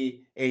give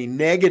me a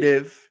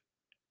negative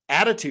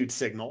attitude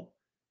signal,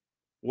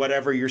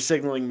 whatever your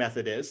signaling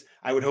method is.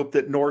 I would hope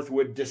that North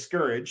would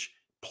discourage,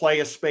 play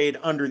a spade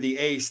under the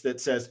ace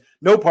that says,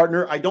 no,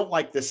 partner, I don't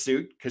like this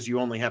suit, because you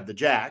only have the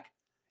jack.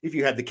 If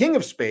you had the king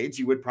of spades,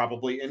 you would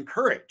probably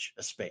encourage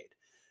a spade.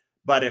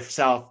 But if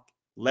South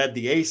led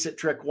the ace at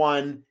trick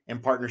 1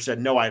 and partner said,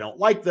 no, I don't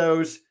like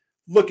those,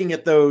 looking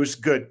at those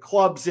good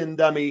clubs in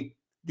dummy,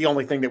 the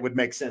only thing that would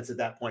make sense at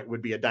that point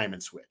would be a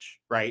diamond switch,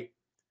 right?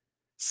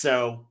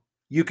 So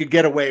you could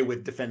get away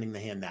with defending the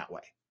hand that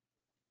way.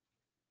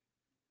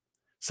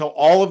 So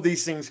all of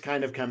these things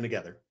kind of come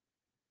together.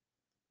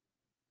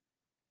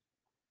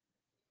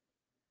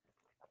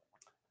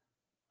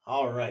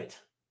 All right.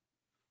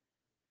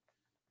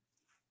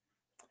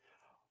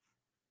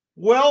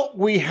 Well,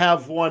 we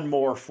have one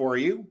more for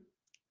you.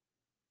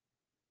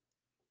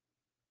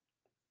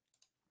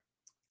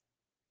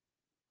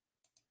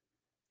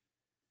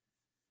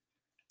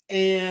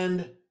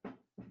 And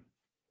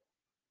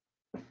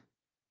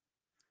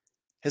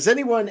has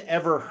anyone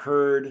ever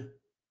heard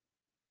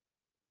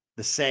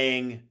the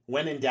saying,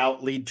 when in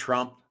doubt, lead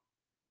Trump?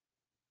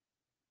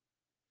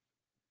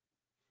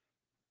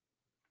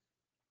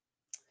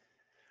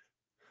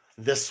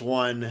 This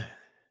one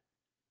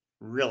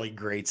really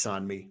grates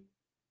on me,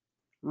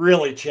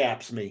 really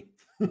chaps me.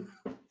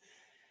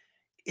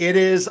 It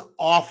is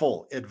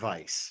awful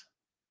advice.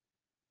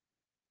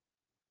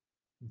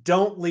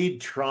 Don't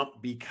lead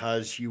Trump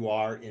because you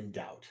are in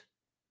doubt.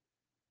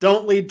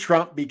 Don't lead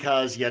Trump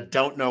because you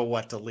don't know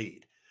what to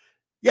lead.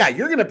 Yeah,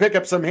 you're going to pick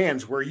up some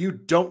hands where you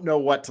don't know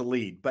what to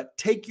lead, but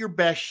take your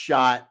best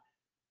shot,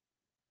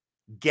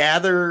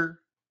 gather,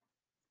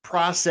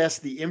 process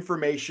the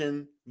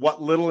information,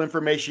 what little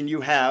information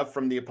you have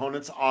from the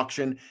opponent's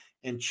auction,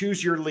 and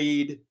choose your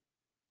lead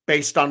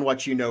based on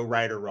what you know,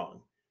 right or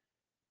wrong.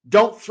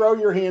 Don't throw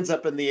your hands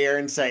up in the air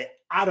and say,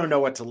 I don't know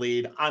what to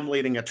lead. I'm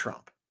leading a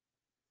Trump.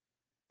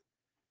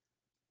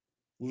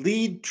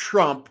 Lead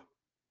Trump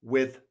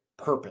with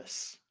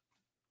purpose.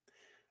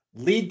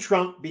 Lead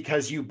Trump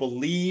because you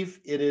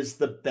believe it is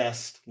the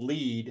best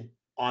lead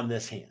on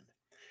this hand.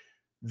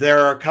 There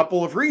are a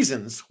couple of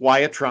reasons why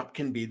a Trump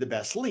can be the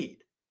best lead.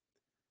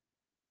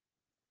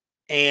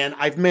 And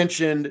I've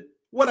mentioned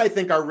what I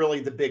think are really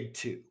the big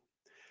 2.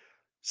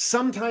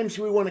 Sometimes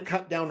we want to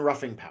cut down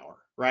roughing power,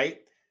 right?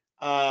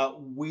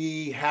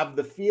 We have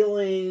the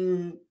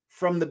feeling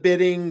from the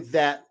bidding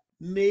that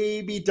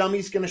maybe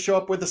dummy's going to show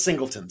up with a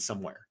singleton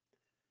somewhere,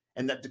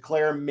 and that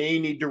DeClaire may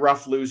need to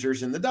rough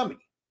losers in the dummy.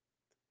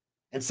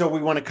 And so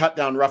we want to cut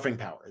down roughing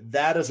power.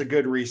 That is a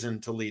good reason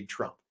to lead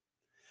Trump.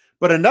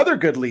 But another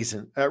good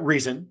reason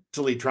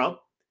to lead Trump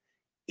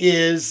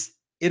is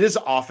it is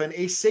often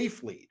a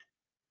safe lead.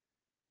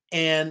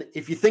 And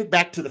if you think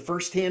back to the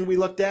first hand we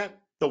looked at,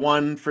 the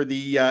one for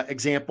the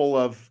example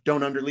of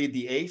don't underlead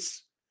the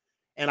ace,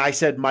 and I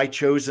said my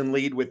chosen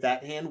lead with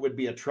that hand would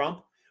be a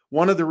trump.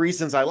 One of the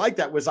reasons I like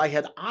that was I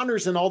had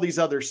honors in all these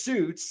other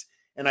suits,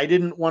 and I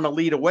didn't want to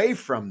lead away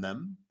from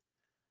them.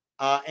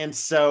 And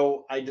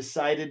so I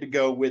decided to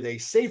go with a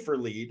safer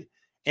lead.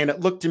 And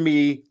it looked to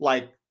me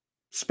like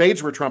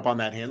spades were trump on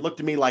that hand. Looked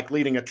to me like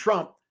leading a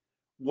trump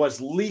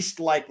was least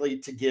likely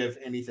to give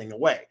anything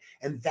away.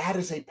 And that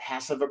is a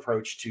passive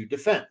approach to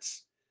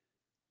defense.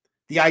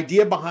 The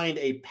idea behind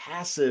a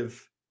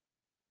passive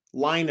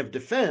line of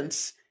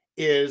defense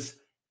is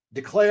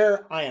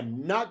declare, I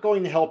am not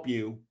going to help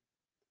you.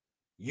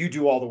 You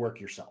do all the work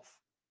yourself.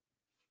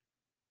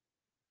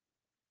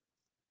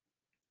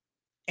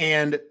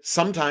 And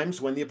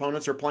sometimes when the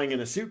opponents are playing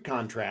in a suit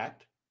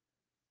contract,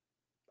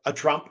 a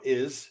trump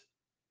is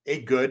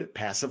a good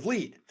passive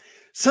lead.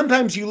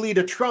 Sometimes you lead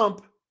a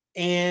trump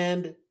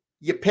and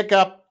you pick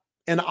up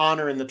an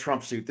honor in the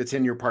trump suit that's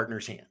in your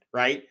partner's hand,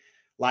 right?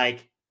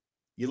 Like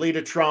you lead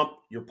a trump,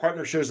 your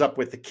partner shows up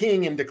with the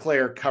king and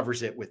declare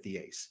covers it with the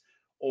ace.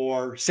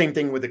 Or same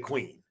thing with the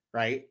queen,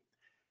 right?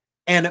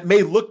 And it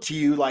may look to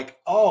you like,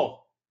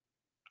 oh,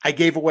 I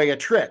gave away a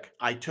trick.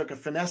 I took a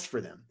finesse for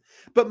them.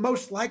 But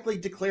most likely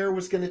declare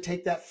was going to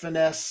take that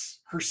finesse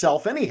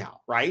herself anyhow,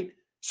 right?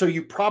 So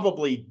you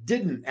probably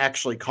didn't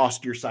actually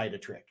cost your side a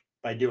trick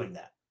by doing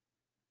that.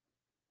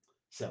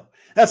 So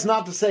that's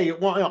not to say,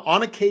 well,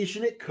 on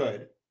occasion it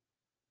could.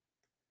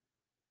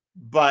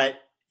 But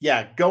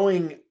yeah,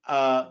 going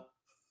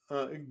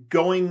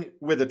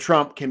with a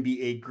trump can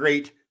be a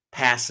great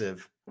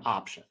passive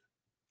option.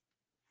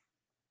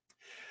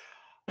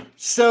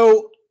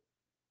 So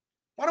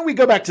why don't we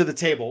go back to the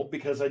table,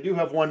 because I do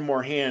have one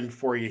more hand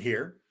for you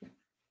here.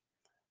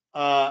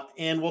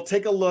 And we'll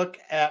take a look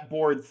at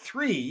board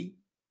 3.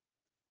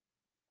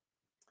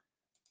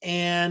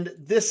 And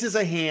this is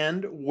a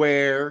hand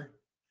where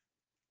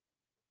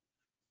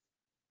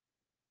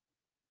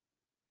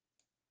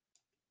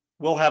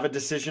we'll have a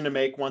decision to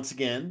make once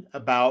again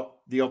about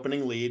the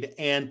opening lead.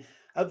 And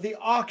the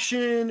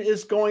auction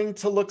is going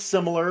to look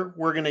similar.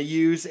 We're going to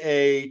use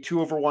a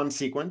 2/1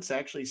 sequence,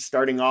 actually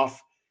starting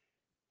off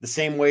the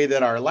same way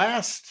that our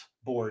last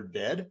board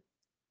did.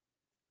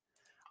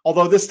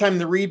 Although this time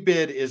the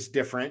rebid is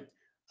different.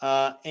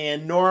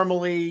 And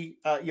normally,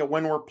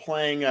 when we're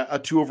playing a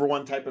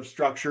 2/1 type of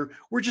structure,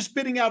 we're just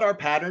bidding out our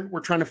pattern.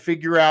 We're trying to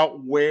figure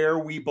out where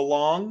we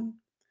belong.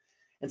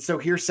 And so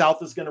here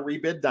South is going to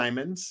rebid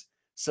diamonds.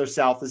 So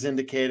South is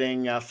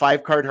indicating a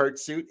 5-card heart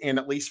suit and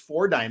at least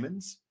 4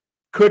 diamonds.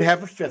 Could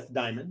have a 5th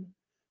diamond,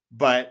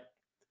 but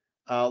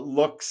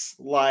looks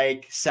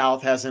like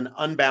South has an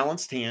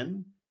unbalanced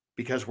hand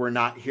because we're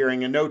not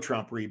hearing a no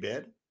trump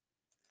rebid.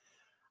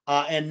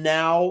 And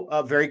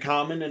now, very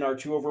common in our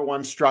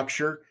 2/1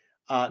 structure,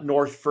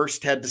 North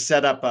first had to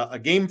set up a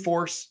game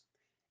force,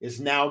 is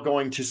now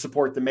going to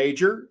support the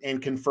major and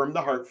confirm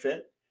the heart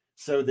fit.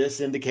 So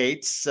this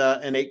indicates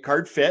an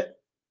 8-card fit.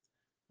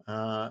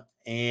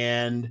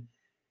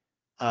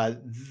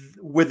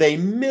 With a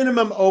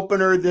minimum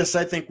opener, this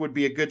I think would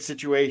be a good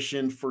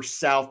situation for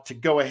South to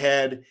go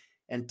ahead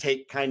and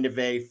take kind of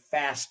a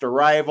fast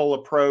arrival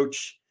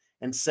approach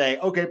and say,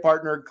 okay,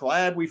 partner,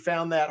 glad we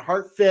found that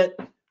heart fit.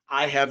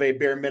 I have a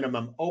bare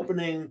minimum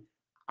opening.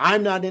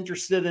 I'm not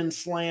interested in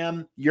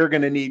slam. You're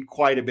going to need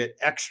quite a bit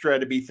extra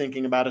to be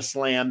thinking about a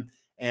slam.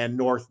 And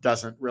North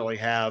doesn't really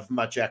have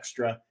much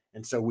extra.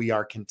 And so we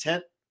are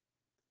content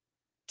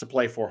to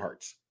play 4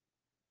 hearts.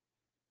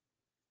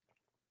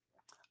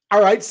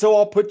 All right, so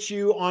I'll put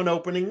you on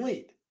opening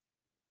lead.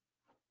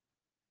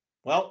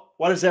 Well,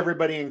 what is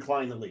everybody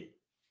inclined to lead?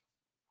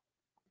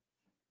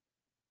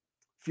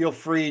 Feel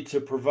free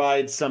to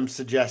provide some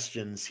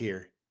suggestions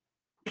here.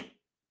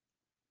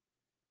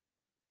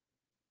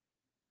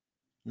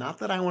 Not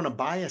that I want to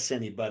bias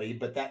anybody,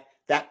 but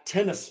that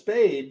 10 of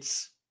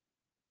spades,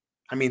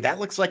 I mean, that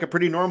looks like a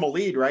pretty normal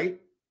lead, right?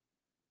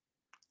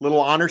 Little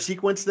honor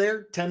sequence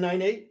there, 10,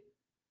 9, 8.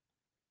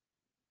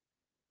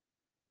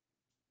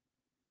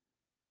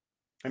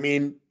 I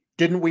mean,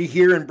 didn't we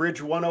hear in Bridge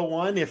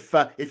 101,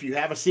 if you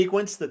have a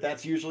sequence,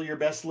 that's usually your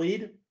best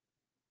lead?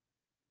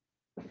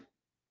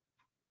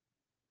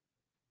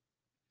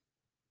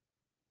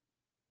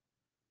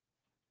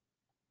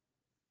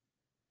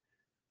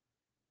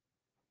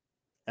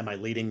 Am I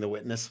leading the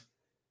witness?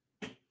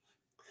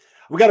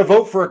 We got to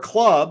vote for a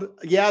club.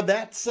 Yeah,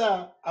 that's,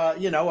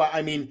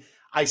 I mean,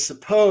 I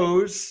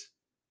suppose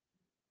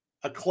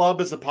a club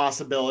is a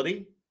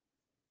possibility.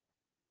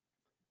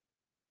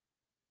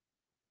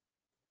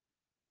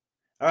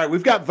 All right,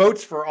 we've got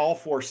votes for all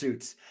 4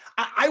 suits.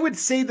 I would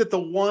say that the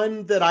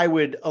one that I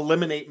would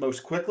eliminate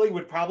most quickly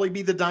would probably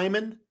be the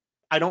diamond.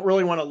 I don't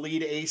really want to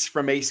lead ace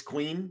from ace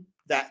queen.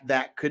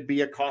 That could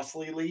be a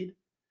costly lead.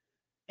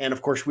 And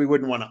of course, we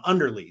wouldn't want to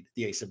underlead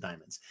the ace of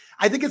diamonds.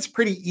 I think it's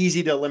pretty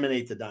easy to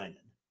eliminate the diamond.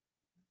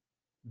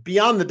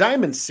 Beyond the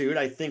diamond suit,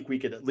 I think we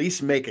could at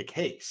least make a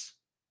case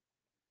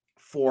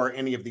for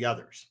any of the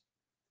others.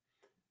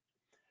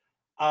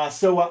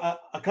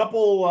 A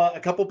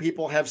couple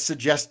people have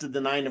suggested the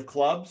 9 of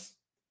clubs.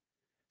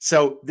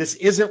 So this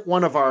isn't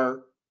one of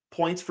our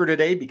points for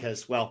today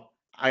because, well,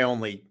 I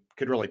only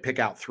could really pick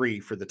out 3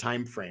 for the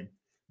time frame,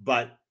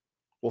 but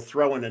we'll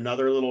throw in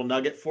another little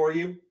nugget for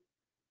you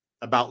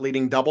about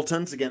leading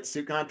doubletons against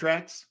suit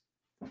contracts.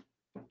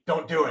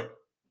 Don't do it.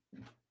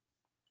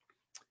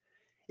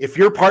 If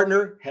your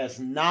partner has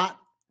not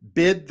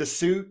bid the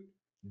suit,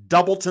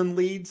 doubleton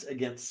leads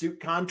against suit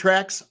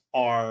contracts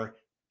are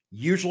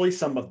usually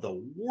some of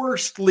the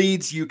worst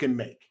leads you can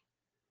make,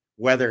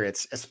 whether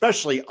it's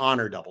especially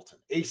honor doubleton,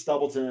 ace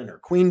doubleton, or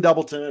queen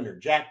doubleton, or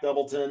jack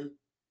doubleton.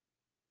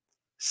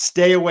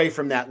 Stay away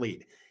from that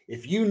lead.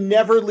 If you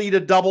never lead a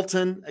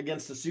doubleton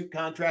against a suit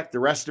contract the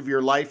rest of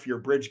your life, your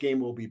bridge game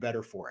will be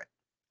better for it.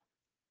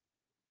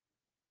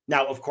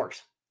 Now, of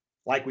course,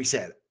 like we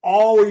said,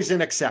 always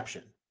an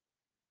exception.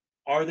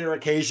 Are there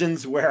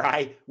occasions where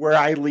I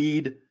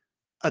lead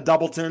a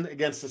doubleton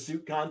against a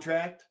suit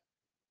contract?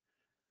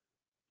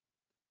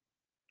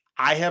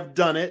 I have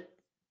done it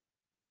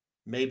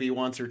maybe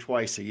once or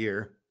twice a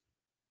year.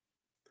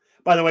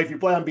 By the way, if you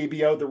play on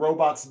BBO, the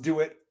robots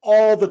do it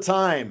all the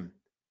time.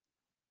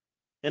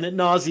 And it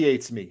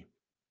nauseates me.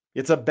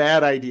 It's a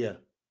bad idea.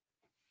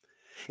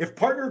 If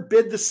partner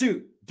bid the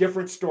suit,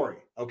 different story,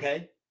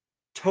 okay?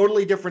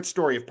 Totally different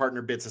story if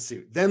partner bids a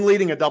suit. Then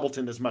leading a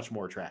doubleton is much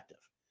more attractive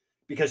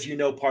because you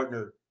know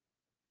partner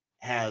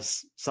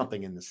has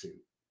something in the suit.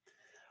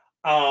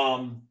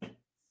 Why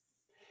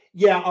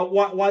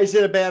is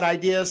it a bad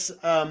idea?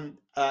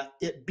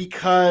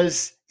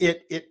 Because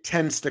it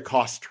tends to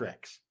cost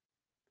tricks.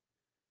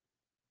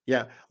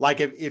 Yeah, like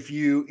if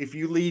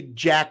you lead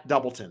jack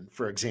doubleton,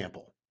 for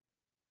example,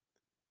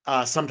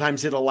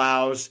 sometimes it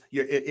allows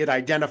you, it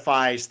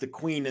identifies the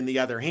queen in the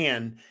other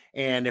hand,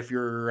 and if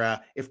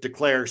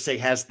declare say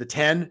has the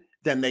 10,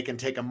 then they can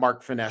take a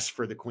mark finesse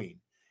for the queen,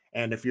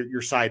 and if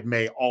your side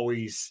may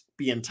always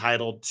be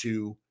entitled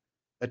to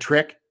a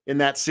trick in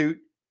that suit,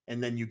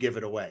 and then you give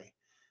it away.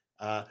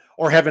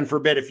 Or heaven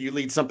forbid, if you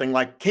lead something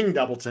like king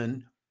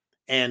doubleton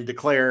and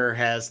declare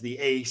has the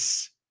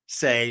ace,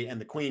 say, and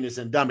the queen is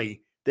in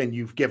dummy, then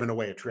you've given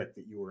away a trick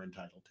that you were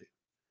entitled to.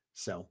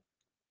 So,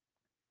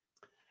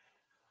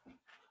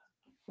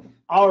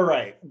 all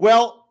right.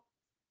 Well,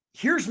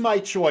 here's my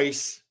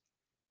choice,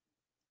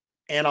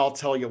 and I'll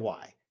tell you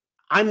why.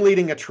 I'm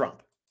leading a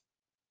trump.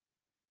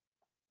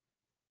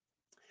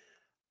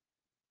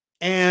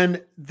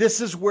 And this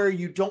is where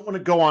you don't want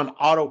to go on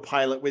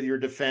autopilot with your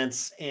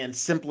defense and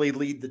simply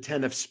lead the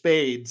 10 of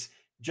spades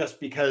just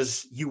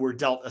because you were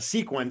dealt a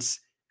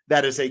sequence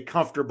that is a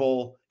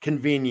comfortable,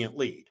 convenient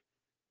lead.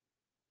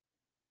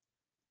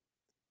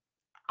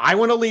 I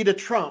want to lead a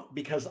trump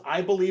because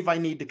I believe I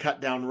need to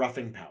cut down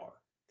roughing power.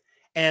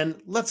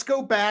 And let's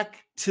go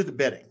back to the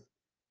bidding.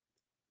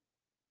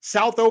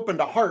 South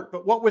opened a heart,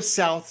 but what was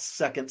South's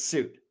second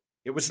suit?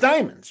 It was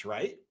diamonds,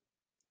 right?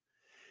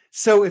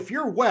 So if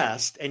you're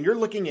West and you're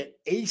looking at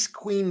ace,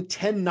 queen,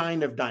 10,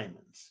 9 of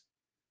diamonds,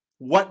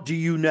 what do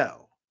you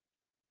know?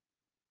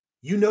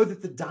 You know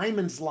that the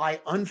diamonds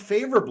lie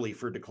unfavorably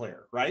for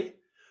declare, right?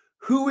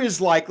 Who is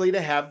likely to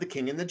have the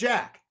king and the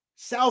jack?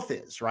 South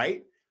is,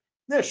 right?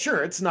 Yeah,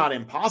 sure, it's not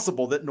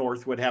impossible that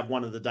North would have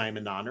one of the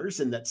diamond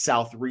honors and that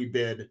South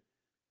rebid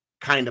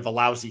kind of a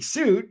lousy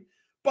suit,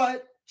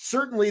 but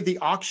certainly the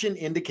auction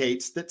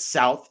indicates that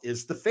South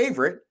is the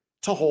favorite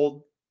to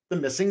hold the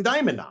missing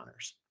diamond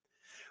honors.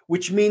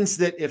 Which means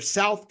that if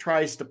South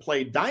tries to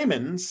play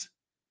diamonds,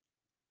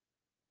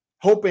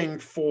 hoping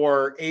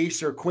for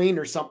ace or queen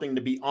or something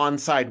to be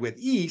onside with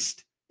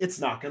East,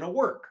 it's not going to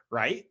work,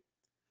 right?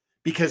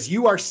 Because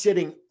you are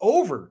sitting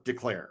over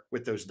declare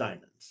with those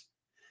diamonds.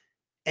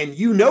 And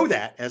you know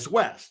that as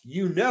West.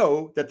 You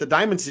know that the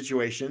diamond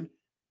situation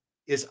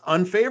is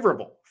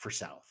unfavorable for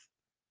South.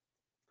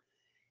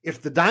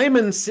 If the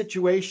diamond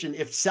situation,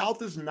 if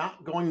South is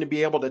not going to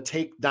be able to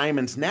take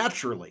diamonds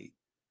naturally,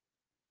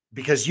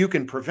 because you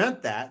can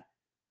prevent that,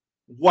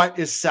 what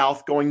is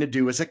South going to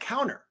do as a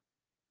counter?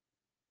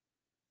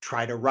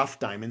 Try to rough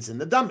diamonds in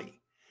the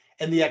dummy.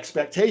 And the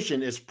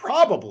expectation is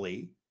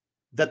probably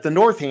that the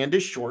North hand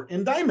is short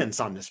in diamonds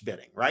on this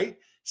bidding, right?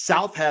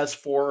 South has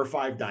 4 or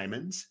 5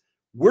 diamonds.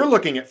 We're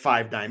looking at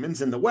 5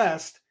 diamonds in the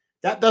West.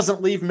 That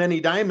doesn't leave many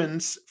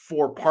diamonds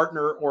for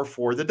partner or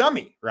for the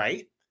dummy,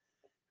 right?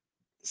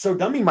 So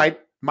dummy might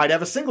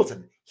have a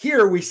singleton.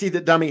 Here we see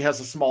that dummy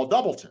has a small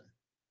doubleton.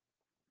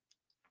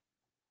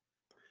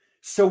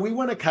 So we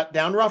want to cut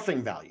down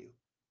roughing value.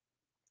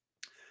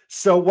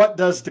 So what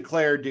does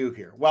declare do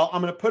here? Well,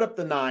 I'm going to put up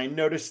the 9.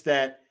 Notice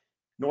that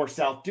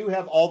North-South do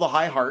have all the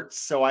high hearts,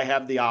 so I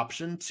have the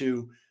option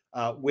to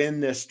win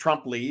this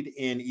trump lead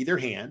in either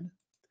hand.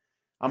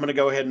 I'm going to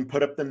go ahead and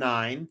put up the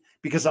 9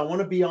 because I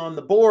want to be on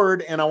the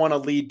board and I want to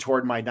lead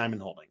toward my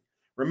diamond holding.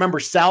 Remember,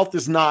 South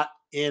is not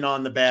in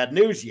on the bad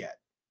news yet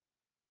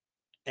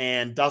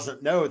and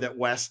doesn't know that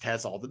West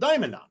has all the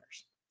diamond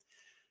honors.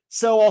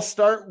 So I'll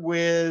start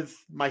with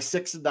my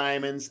 6 of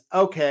diamonds.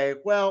 Okay,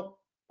 well,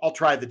 I'll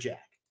try the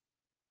jack.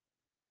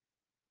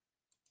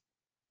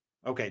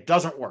 Okay,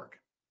 doesn't work.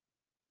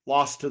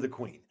 lost to the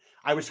queen.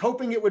 I was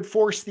hoping it would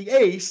force the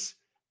ace,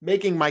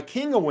 making my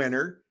king a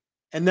winner,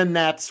 and then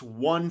that's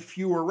one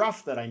fewer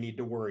ruff that I need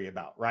to worry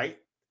about, right?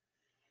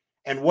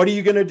 And what are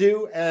you going to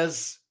do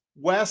as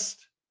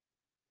West?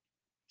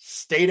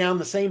 Stay down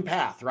the same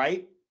path,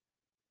 right?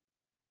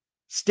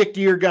 Stick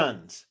to your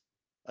guns.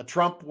 A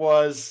trump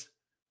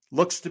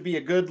looks to be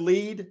a good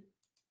lead.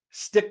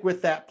 Stick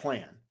with that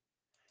plan.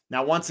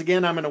 Now, once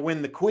again, I'm going to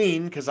win the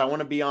queen because I want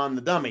to be on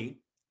the dummy.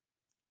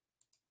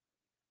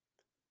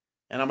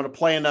 And I'm going to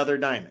play another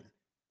diamond.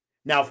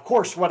 Now, of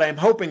course, what I'm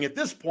hoping at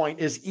this point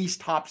is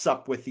East hops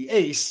up with the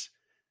ace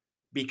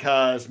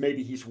because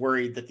maybe he's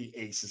worried that the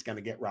ace is going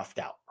to get roughed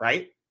out,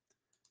 right?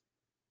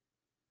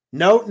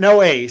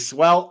 No ace.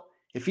 Well,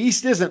 if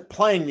East isn't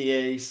playing the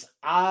ace,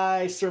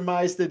 I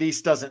surmise that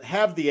East doesn't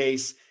have the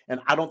ace, and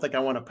I don't think I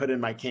want to put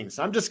in my king.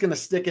 So I'm just going to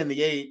stick in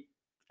the 8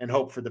 and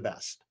hope for the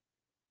best.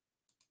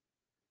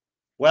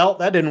 Well,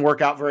 that didn't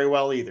work out very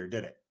well either,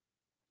 did it?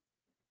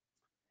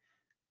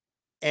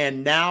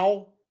 And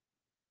now,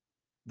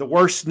 the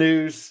worst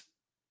news.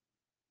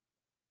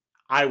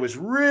 I was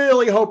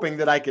really hoping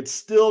that I could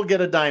still get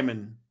a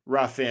diamond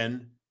rough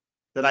in,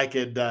 that I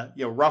could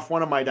rough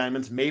one of my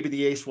diamonds. Maybe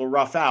the ace will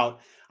rough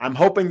out. I'm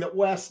hoping that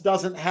West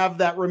doesn't have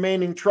that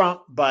remaining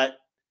trump, but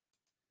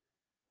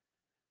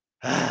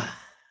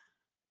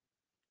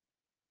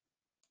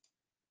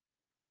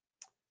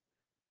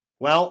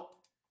well,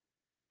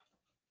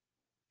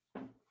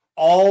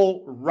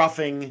 all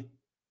roughing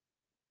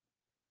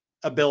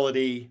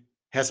ability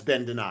has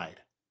been denied.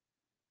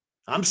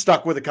 I'm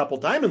stuck with a couple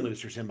diamond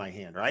losers in my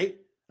hand, right?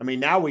 I mean,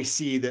 now we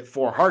see that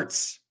 4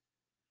 hearts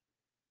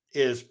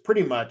is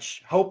pretty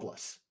much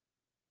hopeless.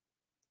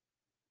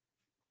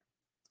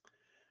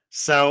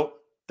 So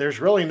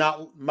there's really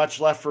not much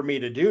left for me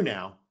to do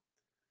now.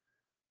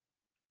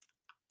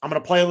 I'm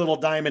going to play a little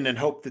diamond and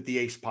hope that the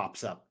ace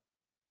pops up.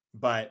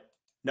 But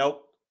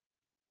nope.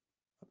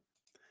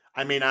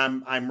 I mean,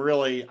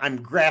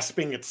 I'm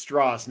grasping at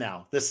straws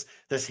now. This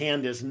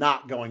hand is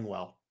not going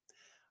well.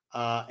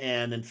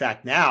 And in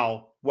fact,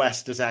 now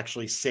West is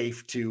actually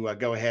safe to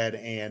go ahead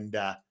and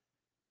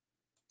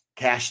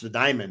cash the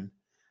diamond.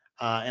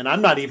 And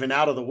I'm not even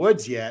out of the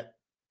woods yet,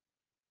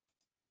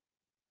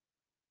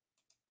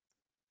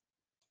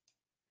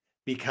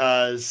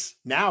 because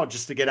now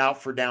just to get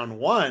out for down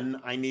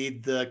 1, I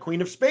need the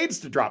queen of spades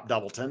to drop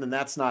doubleton, and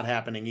that's not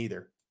happening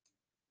either.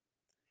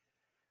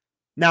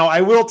 Now,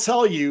 I will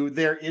tell you,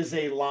 there is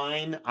a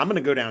line. I'm going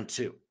to go down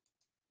 2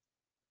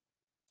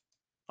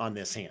 on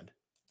this hand.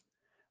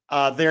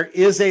 There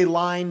is a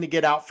line to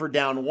get out for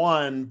down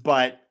 1,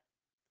 but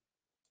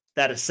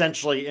that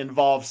essentially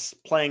involves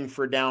playing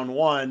for down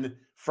 1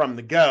 from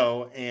the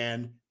go,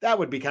 and that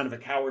would be kind of a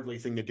cowardly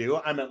thing to do.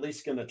 I'm at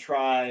least going to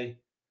try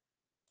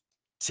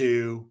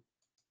to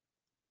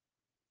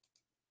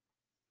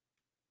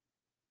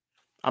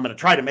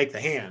make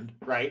the hand,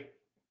 right?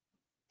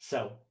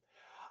 So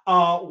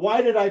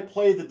why did I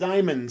play the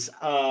diamonds?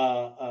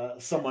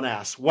 Someone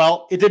asked.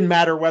 Well, it didn't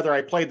matter whether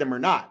I played them or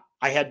not.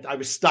 I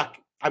was stuck.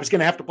 I was going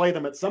to have to play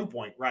them at some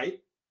point, right?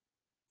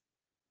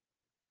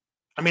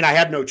 I mean, I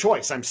had no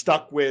choice. I'm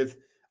stuck with,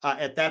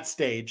 at that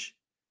stage,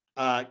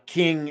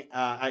 king.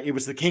 It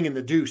was the king and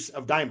the deuce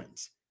of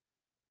diamonds.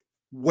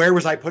 Where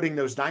was I putting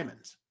those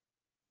diamonds?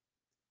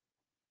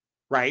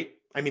 Right?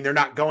 I mean, they're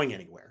not going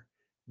anywhere.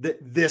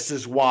 This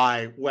is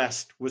why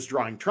West was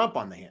drawing trump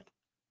on the hand.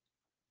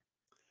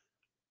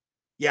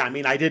 Yeah, I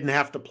mean, I didn't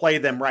have to play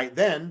them right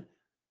then,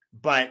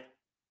 but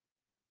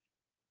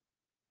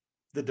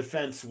the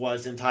defense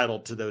was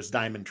entitled to those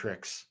diamond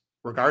tricks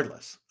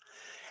regardless.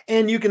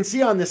 And you can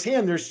see on this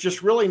hand, there's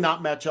just really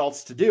not much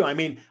else to do. I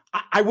mean,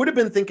 I would have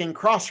been thinking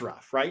cross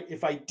rough, right?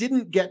 If I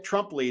didn't get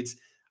trump leads,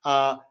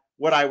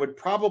 what I would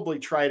probably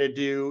try to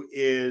do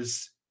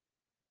is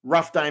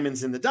rough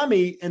diamonds in the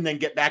dummy and then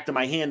get back to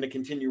my hand to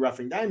continue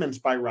roughing diamonds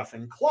by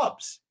roughing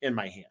clubs in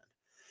my hand.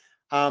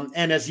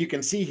 And as you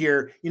can see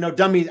here,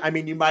 dummy, I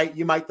mean, you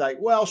might think,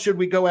 well, should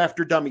we go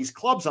after dummies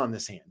clubs on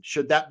this hand?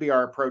 Should that be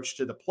our approach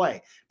to the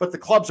play? But the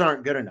clubs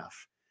aren't good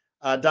enough.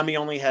 Dummy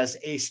only has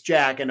ace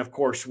jack. And of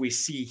course we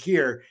see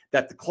here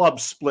that the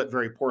clubs split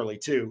very poorly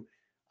too.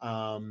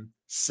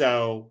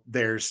 So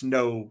there's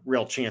no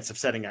real chance of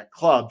setting at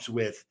clubs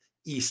with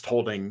East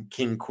holding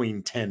king,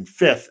 queen, 10,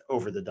 5th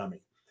over the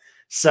dummy.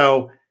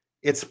 So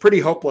it's a pretty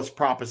hopeless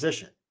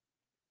proposition.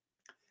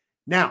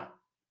 Now,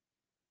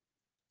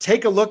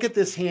 take a look at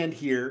this hand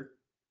here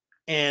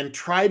and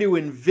try to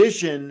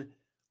envision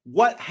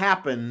what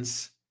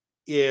happens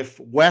if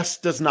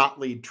West does not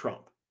lead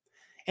trump.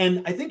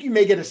 And I think you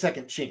may get a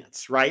second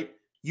chance, right?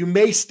 You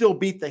may still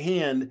beat the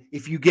hand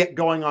if you get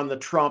going on the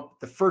trump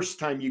the first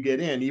time you get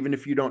in, even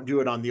if you don't do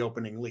it on the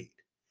opening lead.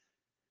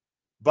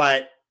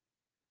 But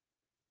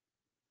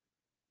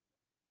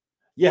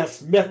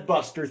yes,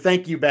 Mythbuster.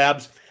 Thank you,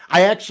 Babs.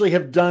 I actually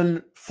have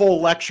done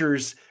full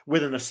lectures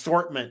with an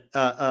assortment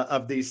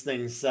of these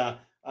things that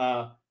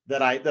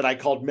I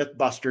called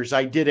Mythbusters.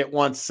 I did it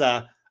once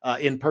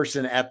in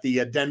person at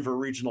the Denver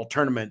Regional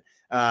Tournament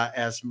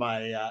as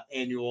my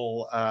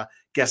annual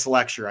guest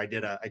lecture. I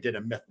did a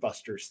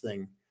Mythbusters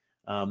thing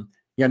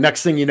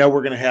Next thing you know,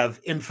 we're going to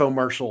have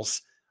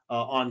infomercials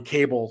on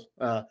cable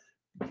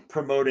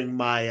promoting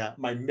my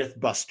my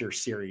Mythbuster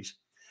series.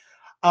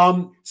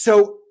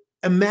 So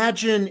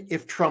imagine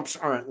if trumps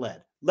aren't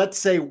led. Let's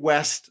say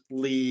West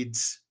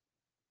leads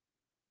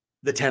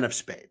the 10 of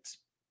spades.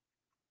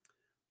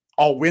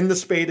 I'll win the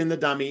spade in the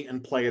dummy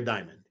and play a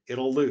diamond.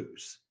 It'll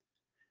lose.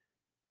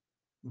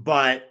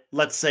 But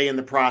let's say in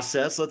the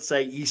process, let's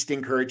say East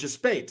encourages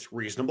spades.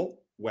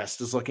 Reasonable.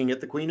 West is looking at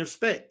the queen of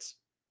spades.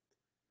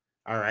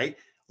 All right.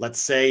 Let's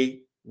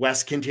say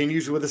West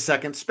continues with a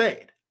second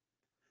spade.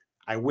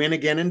 I win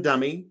again in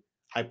dummy.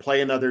 I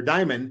play another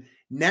diamond.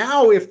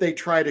 Now, if they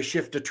try to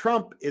shift a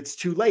trump, it's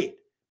too late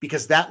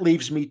because that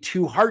leaves me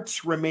 2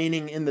 hearts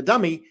remaining in the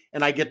dummy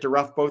and I get to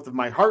rough both of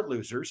my heart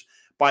losers.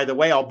 By the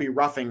way, I'll be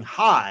roughing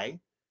high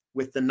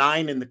with the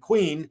 9 and the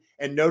queen,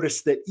 and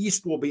notice that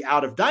East will be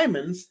out of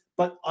diamonds,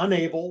 but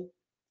unable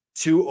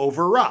to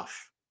over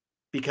rough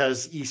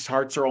because East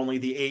hearts are only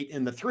the 8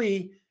 and the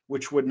 3,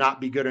 which would not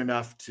be good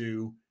enough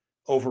to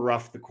over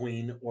rough the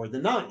queen or the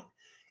 9.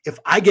 If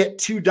I get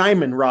 2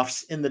 diamond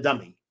roughs in the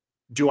dummy,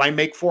 do I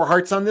make 4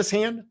 hearts on this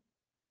hand?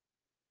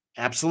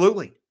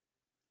 Absolutely,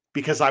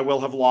 because I will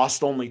have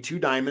lost only 2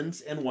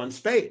 diamonds and 1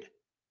 spade.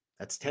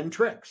 That's 10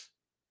 tricks.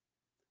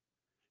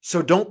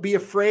 So don't be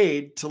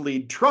afraid to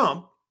lead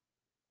trump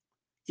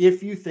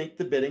if you think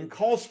the bidding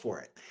calls for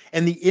it.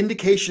 And the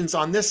indications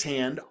on this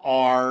hand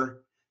are,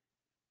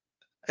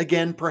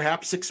 again,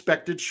 perhaps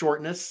expected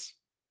shortness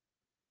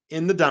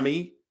in the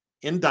dummy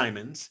in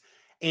diamonds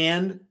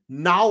and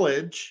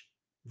knowledge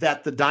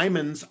that the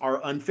diamonds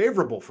are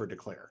unfavorable for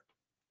declare.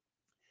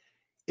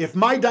 If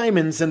my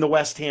diamonds in the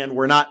West hand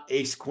were not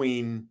ace,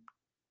 queen,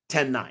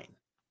 10, 9,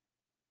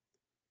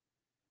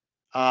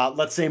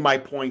 let's say my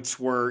points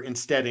were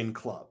instead in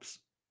clubs,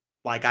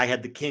 like I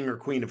had the king or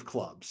queen of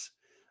clubs,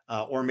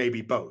 or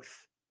maybe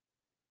both.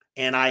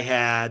 And I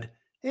had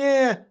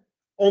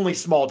only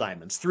small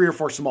diamonds, 3 or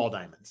 4 small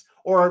diamonds,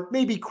 or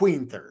maybe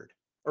queen third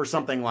or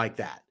something like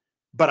that.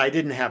 But I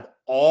didn't have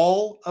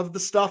all of the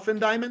stuff in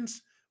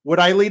diamonds. Would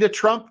I lead a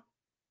trump?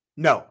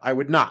 No, I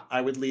would not.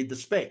 I would lead the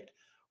spade.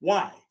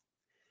 Why?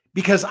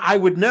 Because I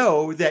would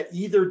know that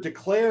either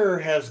declare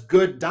has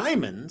good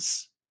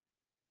diamonds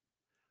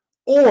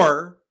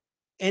or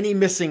any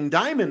missing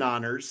diamond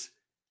honors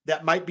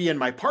that might be in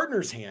my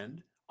partner's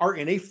hand are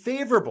in a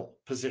favorable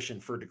position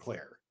for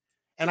declare.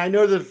 And I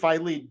know that if I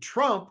lead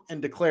trump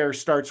and declare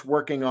starts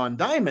working on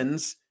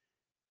diamonds,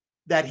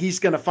 that he's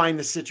going to find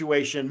the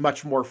situation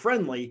much more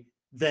friendly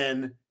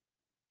than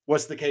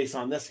was the case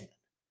on this hand.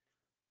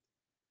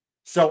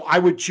 So I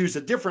would choose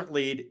a different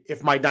lead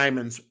if my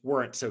diamonds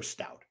weren't so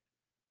stout.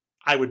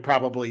 I would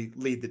probably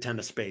lead the 10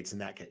 of spades in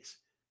that case.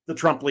 The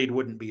trump lead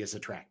wouldn't be as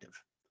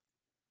attractive.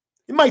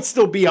 It might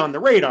still be on the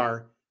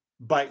radar,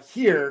 but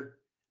here,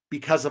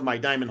 because of my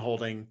diamond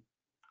holding,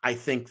 I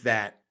think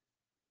that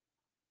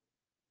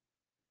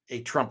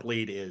a trump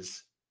lead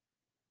is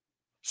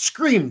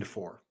screamed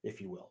for,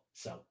 if you will.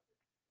 So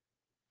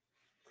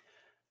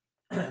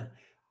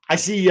I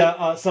see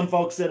some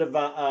folks that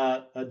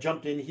have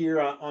jumped in here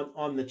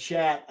on the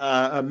chat,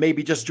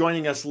 maybe just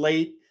joining us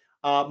late.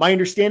 My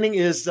understanding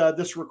is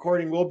this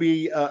recording will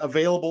be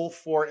available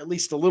for at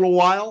least a little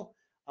while.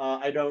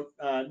 I don't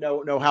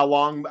know how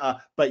long,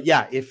 but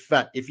yeah, if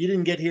you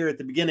didn't get here at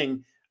the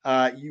beginning,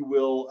 you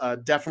will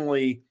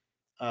definitely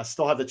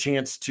still have the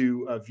chance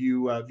to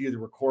view the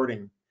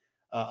recording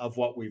of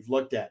what we've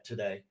looked at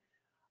today.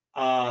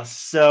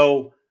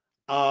 So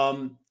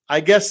I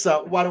guess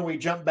why don't we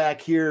jump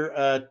back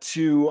here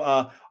to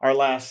our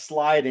last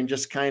slide and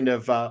just kind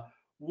of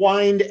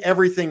wind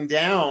everything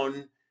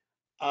down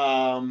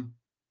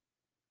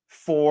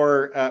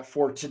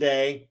for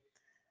today.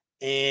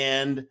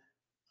 And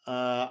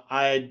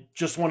I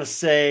just want to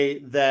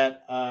say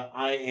that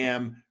I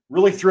am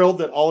really thrilled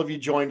that all of you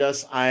joined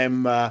us.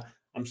 I'm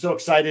so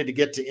excited to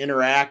get to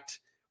interact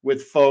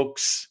with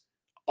folks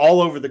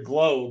all over the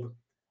globe.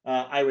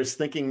 I was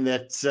thinking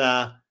that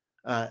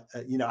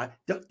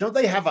don't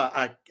they have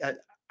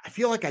I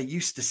feel like I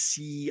used to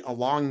see a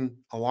long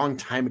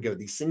time ago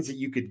these things that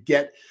you could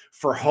get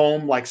for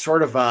home, like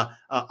sort of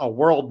a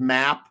world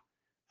map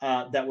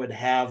that would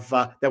have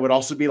that would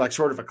also be like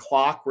sort of a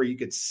clock where you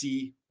could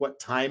see what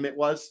time it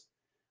was.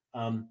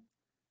 I'm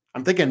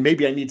thinking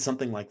maybe I need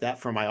something like that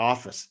for my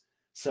office,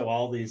 so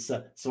all these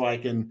so I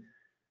can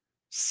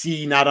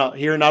see not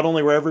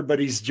only where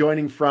everybody's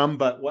joining from,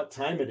 but what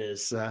time it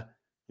is.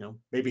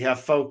 Maybe have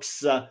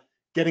folks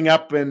getting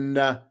up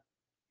and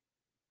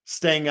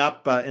staying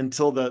up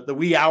until the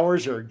wee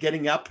hours, or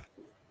getting up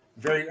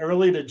very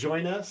early to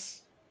join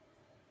us.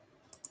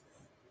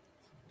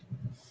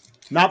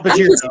 Not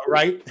Bajir, though,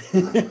 right?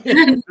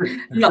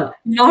 No,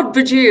 not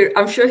Bajir.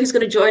 I'm sure he's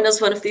going to join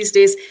us one of these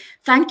days.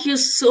 Thank you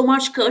so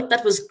much, Curt.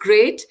 That was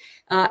great.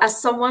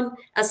 As someone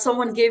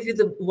gave you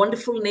the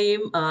wonderful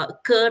name,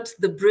 Curt,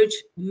 the Bridge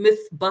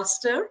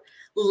Mythbuster.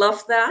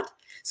 Love that.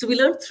 So we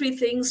learned 3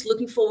 things.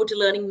 Looking forward to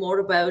learning more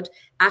about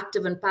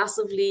active and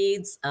passive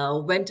leads,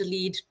 when to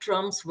lead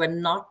trumps,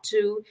 when not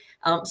to.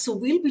 So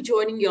we'll be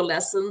joining your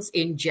lessons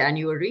in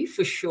January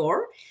for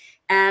sure.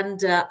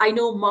 And I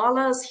know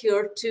Mala's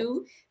here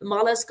too.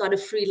 Mala's got a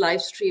free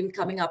live stream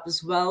coming up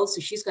as well. So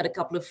she's got a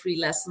couple of free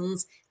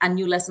lessons and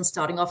new lessons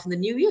starting off in the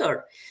new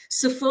year.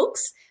 So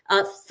folks,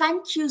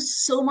 thank you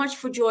so much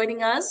for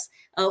joining us.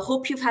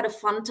 Hope you've had a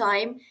fun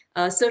time.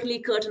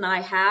 Certainly Curt and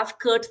I have.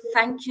 Curt,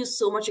 thank you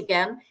so much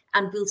again.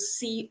 And we'll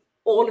see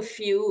all of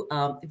you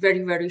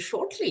very, very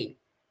shortly.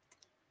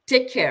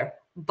 Take care.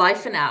 Bye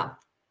for now.